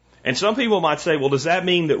 And some people might say, well, does that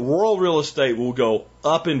mean that rural real estate will go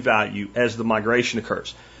up in value as the migration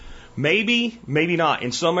occurs? Maybe, maybe not.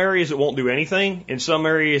 In some areas it won't do anything. In some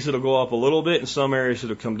areas it'll go up a little bit. In some areas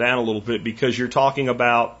it'll come down a little bit, because you're talking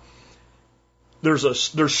about there's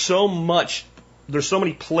so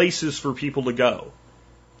many places for people to go.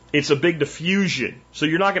 It's a big diffusion. So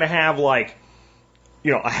you're not going to have like,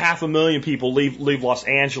 500,000 people leave Los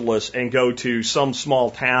Angeles and go to some small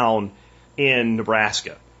town in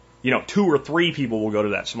Nebraska. 2 or 3 people will go to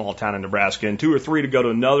that small town in Nebraska, and 2 or 3 to go to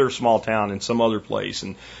another small town in some other place,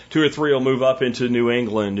 and 2 or 3 will move up into New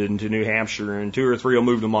England and to New Hampshire, and 2 or 3 will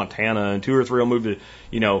move to Montana, and 2 or 3 will move to,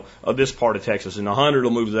 this part of Texas, and 100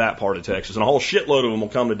 will move to that part of Texas, and a whole shitload of them will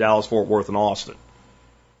come to Dallas, Fort Worth, and Austin.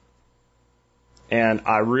 And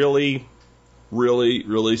I really, really,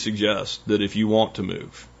 really suggest that if you want to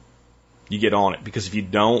move, you get on it. Because if you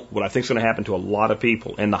don't, what I think is going to happen to a lot of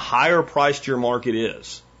people, and the higher priced your market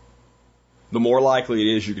is, the more likely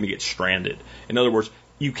it is you're going to get stranded. In other words,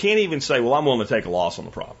 you can't even say, well, I'm willing to take a loss on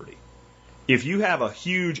the property. If you have a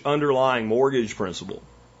huge underlying mortgage principal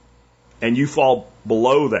and you fall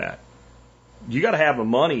below that, you got to have the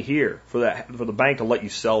money here for the bank to let you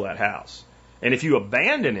sell that house. And if you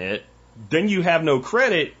abandon it, then you have no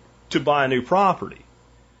credit to buy a new property.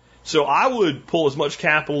 So I would pull as much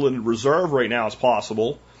capital in reserve right now as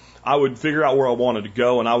possible. I would figure out where I wanted to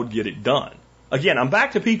go, and I would get it done. Again, I'm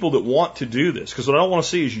back to people that want to do this, because what I don't want to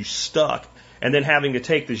see is you stuck and then having to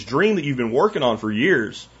take this dream that you've been working on for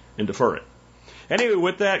years and defer it. Anyway,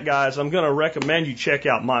 with that, guys, I'm going to recommend you check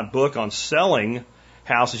out my book on selling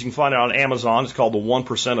houses. You can find it on Amazon. It's called The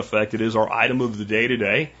 1% Effect. It is our item of the day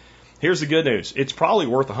today. Here's the good news. It's probably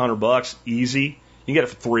worth $100 easy. You can get it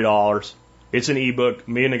for $3. It's an ebook.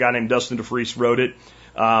 Me and a guy named Dustin DeFries wrote it.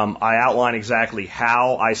 I outline exactly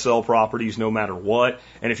how I sell properties no matter what.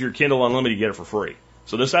 And if you're Kindle Unlimited, you get it for free.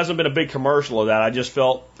 So this hasn't been a big commercial of that. I just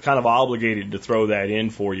felt kind of obligated to throw that in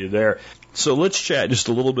for you there. So let's chat just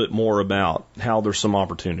a little bit more about how there's some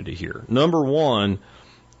opportunity here. Number one,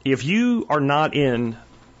 if you are not in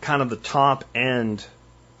kind of the top end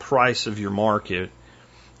price of your market,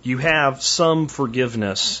 you have some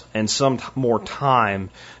forgiveness and some more time,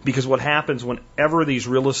 because what happens whenever these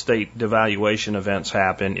real estate devaluation events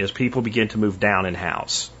happen is people begin to move down in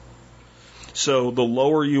house. So the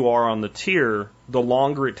lower you are on the tier, the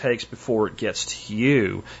longer it takes before it gets to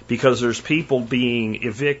you, because there's people being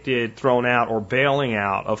evicted, thrown out, or bailing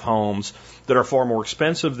out of homes that are far more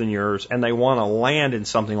expensive than yours, and they want to land in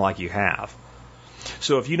something like you have.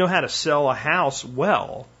 So if you know how to sell a house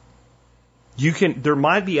well, there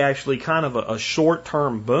might be actually kind of a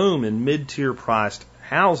short-term boom in mid-tier priced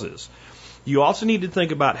houses. You also need to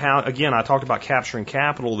think about how, again, I talked about capturing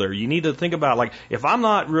capital there. You need to think about, like, if I'm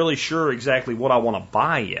not really sure exactly what I want to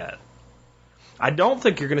buy yet, I don't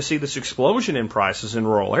think you're going to see this explosion in prices in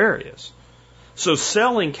rural areas. So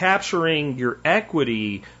selling, capturing your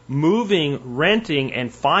equity, moving, renting,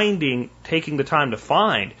 and finding, taking the time to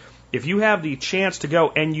find, if you have the chance to go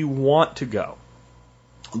and you want to go,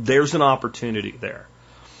 there's an opportunity there.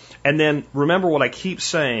 And then remember what I keep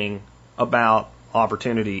saying about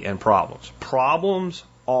opportunity and problems. Problems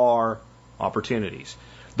are opportunities.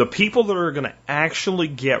 The people that are going to actually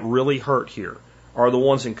get really hurt here are the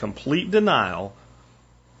ones in complete denial,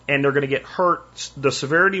 and they're going to get hurt. The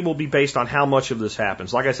severity will be based on how much of this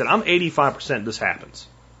happens. Like I said, I'm 85% this happens.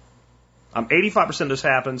 I'm 85% this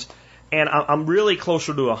happens. And I'm really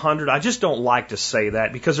closer to 100. I just don't like to say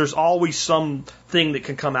that, because there's always something that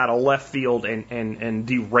can come out of left field and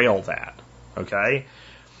derail that. Okay?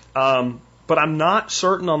 But I'm not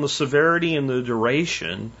certain on the severity and the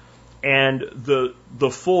duration and the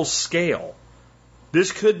full scale.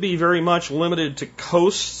 This could be very much limited to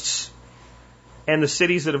coasts and the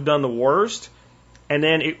cities that have done the worst. And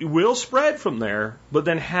then it will spread from there, but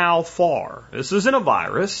then how far? This isn't a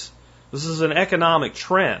virus. This is an economic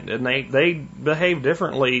trend, and they behave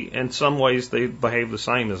differently. In some ways, they behave the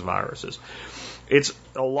same as viruses. It's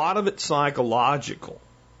a lot of it psychological.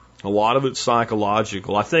 A lot of it's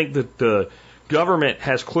psychological. I think that the government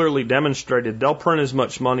has clearly demonstrated they'll print as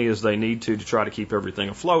much money as they need to try to keep everything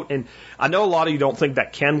afloat. And I know a lot of you don't think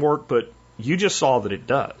that can work, but you just saw that it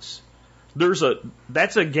does.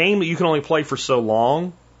 That's a game that you can only play for so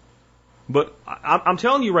long. But I'm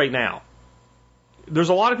telling you right now, there's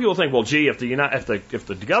a lot of people who think, well, gee, if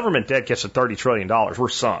the government debt gets to $30 trillion, we're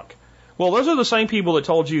sunk. Well, those are the same people that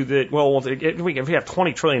told you that, well, if we have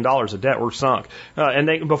 $20 trillion of debt, we're sunk.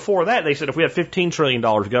 And before that, they said if we have $15 trillion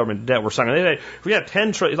of government debt, we're sunk. And they said if we have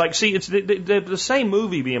 $10 trillion, like, see, it's the same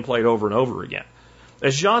movie being played over and over again.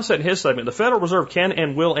 As John said in his segment, the Federal Reserve can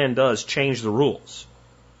and will and does change the rules.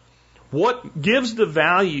 What gives the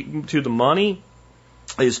value to the money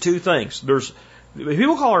is two things.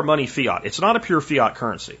 People call our money fiat. It's not a pure fiat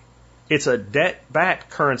currency. It's a debt-backed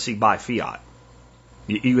currency by fiat.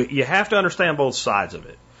 You have to understand both sides of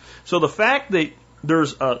it. So the fact that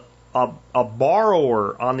there's a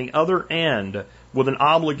borrower on the other end with an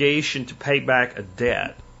obligation to pay back a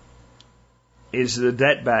debt is the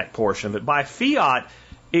debt-backed portion of it. By fiat,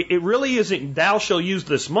 it really isn't thou shall use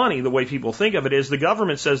this money the way people think of it is the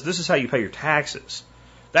government says this is how you pay your taxes.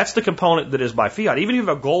 That's the component that is by fiat. Even if you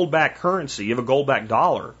have a gold-backed currency, you have a gold-backed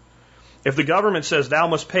dollar. If the government says thou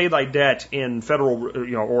must pay thy debt in Federal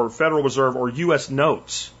Reserve or U.S.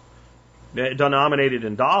 notes denominated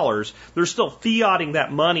in dollars, they're still fiating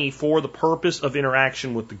that money for the purpose of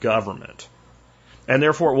interaction with the government. And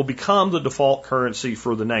therefore it will become the default currency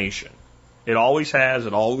for the nation. It always has,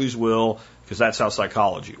 it always will, because that's how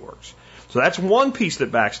psychology works. So that's one piece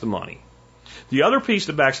that backs the money. The other piece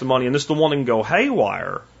that backs the money, and this is the one that can go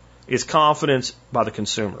haywire, is confidence by the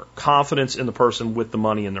consumer, confidence in the person with the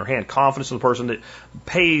money in their hand, confidence in the person that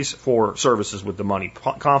pays for services with the money,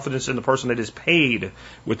 confidence in the person that is paid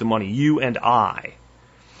with the money, you and I.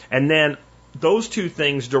 And then those two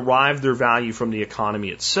things derive their value from the economy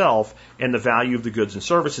itself and the value of the goods and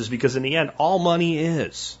services, because in the end, all money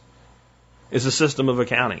is a system of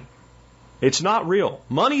accounting. It's not real.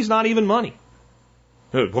 Money's not even money.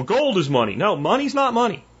 Well, gold is money. No, money's not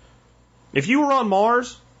money. If you were on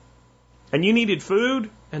Mars and you needed food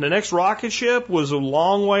and the next rocket ship was a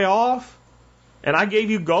long way off and I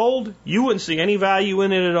gave you gold, you wouldn't see any value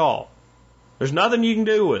in it at all. There's nothing you can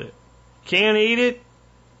do with it. Can't eat it.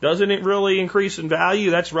 Doesn't it really increase in value?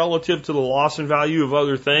 That's relative to the loss in value of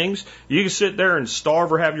other things. You can sit there and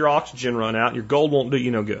starve or have your oxygen run out and your gold won't do you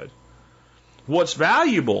no good. What's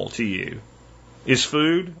valuable to you is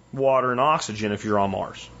food, water, and oxygen if you're on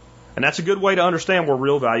Mars. And that's a good way to understand where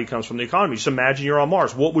real value comes from the economy. Just imagine you're on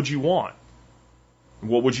Mars. What would you want?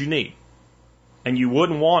 What would you need? And you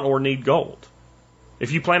wouldn't want or need gold.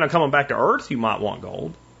 If you plan on coming back to Earth, you might want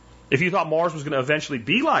gold. If you thought Mars was going to eventually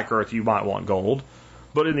be like Earth, you might want gold.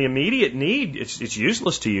 But in the immediate need, it's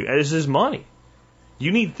useless to you, as is money.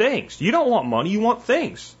 You need things. You don't want money, you want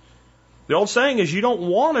things. The old saying is you don't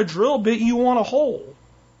want a drill bit, you want a hole.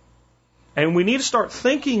 And we need to start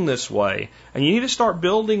thinking this way, and you need to start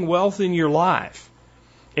building wealth in your life.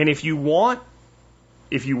 And if you want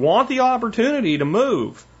the opportunity to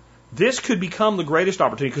move, this could become the greatest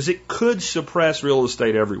opportunity, because it could suppress real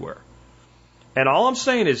estate everywhere. And all I'm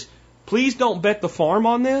saying is, please don't bet the farm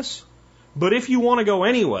on this. But if you want to go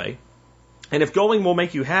anyway, and if going will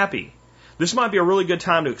make you happy, this might be a really good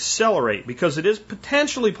time to accelerate, because it is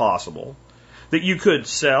potentially possible that you could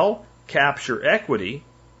sell, capture equity,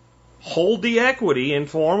 hold the equity in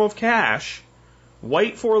form of cash,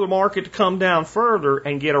 wait for the market to come down further,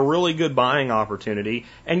 and get a really good buying opportunity,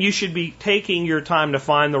 and you should be taking your time to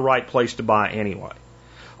find the right place to buy anyway.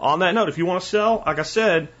 On that note, if you want to sell, like I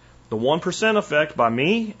said, The 1% Effect by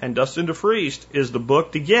me and Dustin DeFriest is the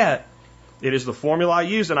book to get. It is the formula I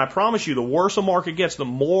use, and I promise you, the worse a market gets, the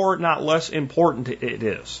more, not less important it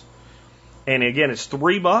is. And again, it's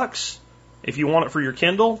 $3 if you want it for your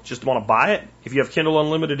Kindle. Just want to buy it. If you have Kindle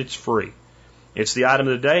Unlimited, it's free. It's the item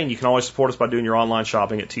of the day, and you can always support us by doing your online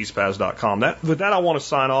shopping at tspaz.com. With that, I want to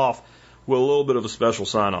sign off with a little bit of a special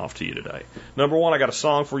sign-off to you today. Number one, I got a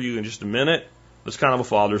song for you in just a minute. It's kind of a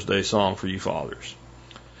Father's Day song for you fathers.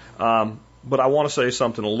 But I want to say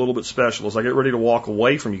something a little bit special as I get ready to walk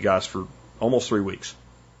away from you guys for almost 3 weeks.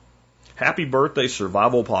 Happy birthday,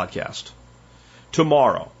 Survival Podcast.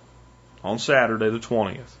 Tomorrow, on Saturday the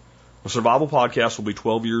 20th, the Survival Podcast will be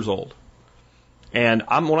 12 years old. And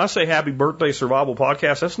when I say happy birthday, Survival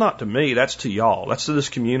Podcast, that's not to me, that's to y'all. That's to this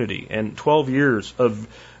community. And 12 years of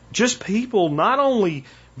just people not only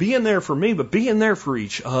being there for me, but being there for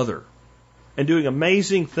each other and doing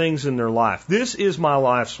amazing things in their life. This is my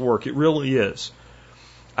life's work. It really is.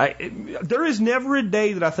 There is never a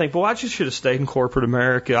day that I think, well, I just should have stayed in corporate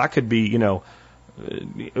America. I could be, a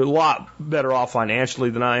lot better off financially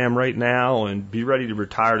than I am right now and be ready to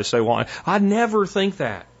retire to say, well, I never think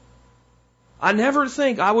that. I never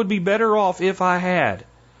think I would be better off if I had.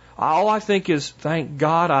 All I think is, thank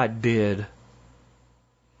God I did.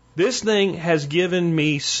 This thing has given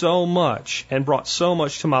me so much and brought so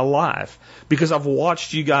much to my life because I've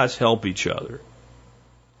watched you guys help each other.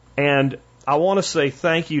 And I want to say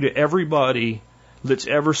thank you to everybody that's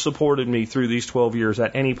ever supported me through these 12 years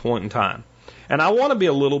at any point in time. And I want to be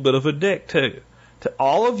a little bit of a dick too, to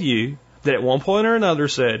all of you that at one point or another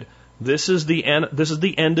said, this is the end of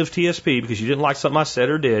TSP because you didn't like something I said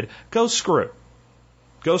or did. Go screw.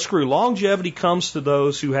 Go screw. Longevity comes to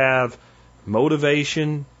those who have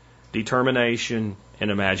motivation, determination, and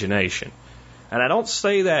imagination. And I don't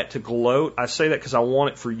say that to gloat. I say that because I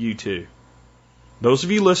want it for you too. Those of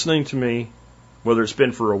you listening to me, whether it's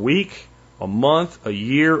been for a week, a month, a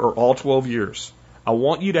year, or all 12 years, I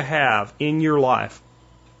want you to have in your life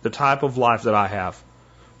the type of life that I have.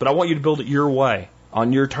 But I want you to build it your way,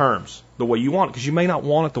 on your terms, the way you want it, because you may not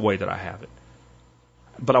want it the way that I have it.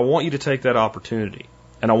 But I want you to take that opportunity,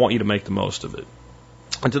 and I want you to make the most of it.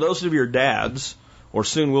 And to those of your dads, or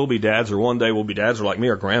soon will be dads, or one day will be dads, or like me,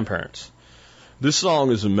 or grandparents, this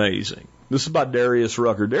song is amazing. This is by Darius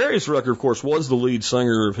Rucker. Darius Rucker, of course, was the lead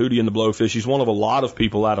singer of Hootie and the Blowfish. He's one of a lot of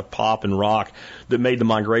people out of pop and rock that made the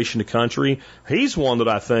migration to country. He's one that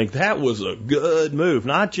I think that was a good move,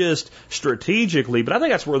 not just strategically, but I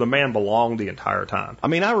think that's where the man belonged the entire time. I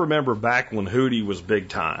mean, I remember back when Hootie was big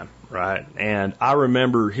time. right? And I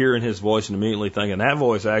remember hearing his voice and immediately thinking, that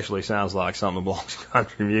voice actually sounds like something that belongs to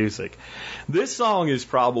country music. This song is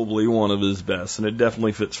probably one of his best, and it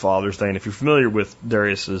definitely fits Father's Day. And if you're familiar with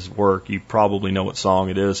Darius's work, you probably know what song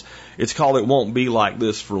it is. It's called It Won't Be Like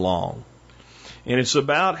This for Long. And it's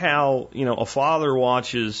about how, a father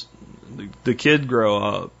watches the kid grow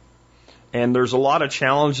up, and there's a lot of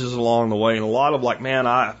challenges along the way, and a lot of like, man,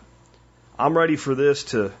 I'm ready for this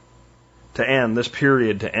to end, this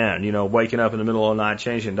period to end, waking up in the middle of the night,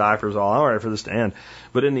 changing diapers, I'm ready for this to end.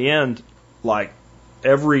 But in the end, like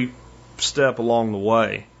every step along the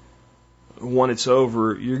way, when it's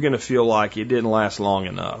over, you're going to feel like it didn't last long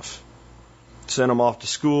enough. Send them off to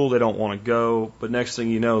school, they don't want to go, but next thing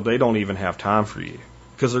you know, they don't even have time for you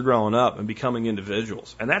because they're growing up and becoming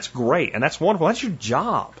individuals. And that's great, and that's wonderful. That's your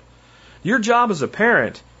job. Your job as a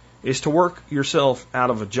parent is to work yourself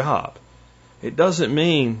out of a job. It doesn't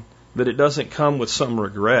mean that it doesn't come with some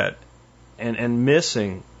regret and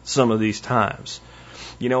missing some of these times.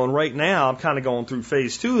 And right now I'm kind of going through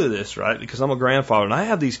phase 2 of this, right? Because I'm a grandfather and I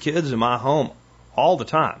have these kids in my home all the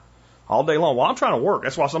time, all day long. Well, I'm trying to work.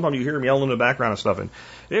 That's why sometimes you hear them yelling in the background and stuff, and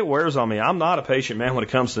it wears on me. I'm not a patient man when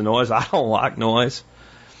it comes to noise. I don't like noise.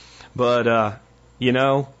 But, I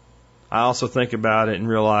also think about it and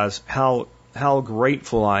realize how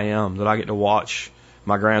grateful I am that I get to watch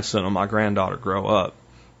my grandson and my granddaughter grow up.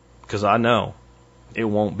 Because I know it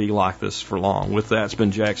won't be like this for long. With that, it's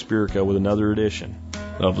been Jack Spirko with another edition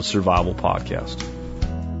of the Survival Podcast.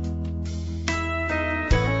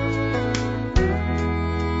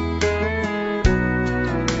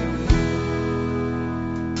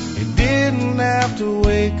 You didn't have to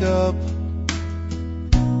wake up,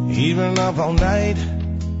 even up all night,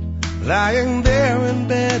 lying there in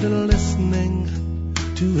bed and listening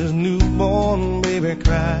to his newborn baby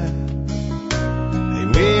cry. He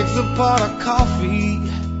makes a pot of coffee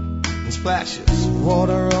and splashes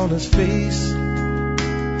water on his face.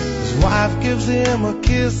 His wife gives him a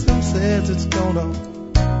kiss and says it's gonna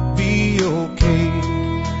be okay.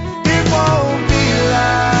 It won't be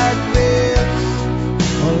like this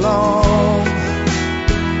for long.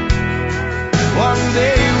 One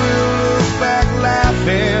day we'll look back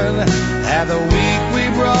laughing at the week we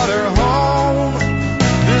brought her home.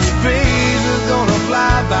 This phase is gonna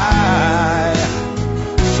fly by,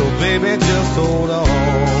 so baby just hold on.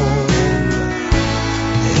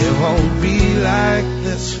 It won't be like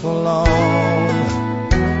this for long.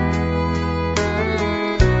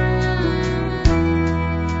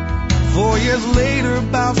 4 years later,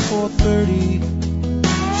 about 4:30,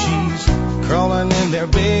 she's crawling in their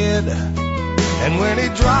bed. And when he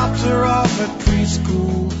drops her off at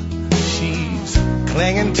preschool, she's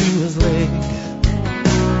clinging to his leg.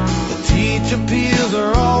 The teacher peels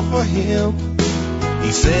her off for him.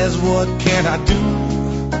 He says, what can I do?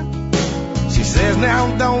 She says, now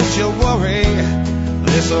don't you worry,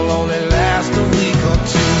 this'll only last a week or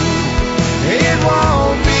two. It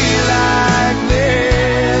won't be like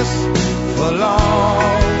this for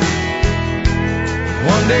long.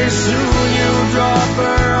 One day soon you'll drop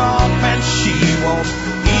her off and she won't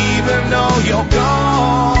even know you're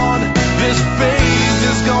gone. This phase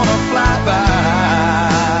is gonna fly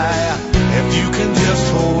by if you can just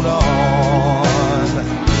hold on.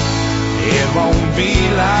 It won't be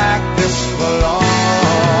like this for long.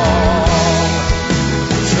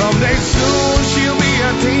 Someday soon she'll be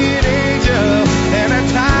a teenager, and at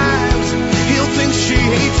times he'll think she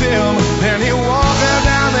hates him, and he'll walk her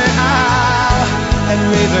down the aisle and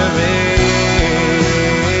raise her veil.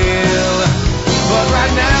 But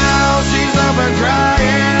right now she's up and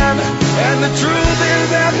crying, and the truth is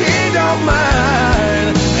that he don't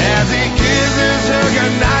mind as he kisses her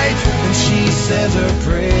goodnight and she says her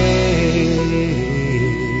prayers.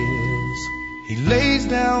 He lays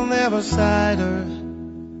down there beside her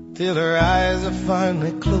till her eyes are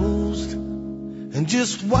finally closed, and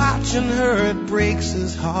just watching her it breaks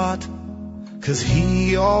his heart, 'cause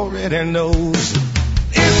he already knows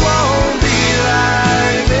it won't be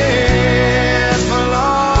like this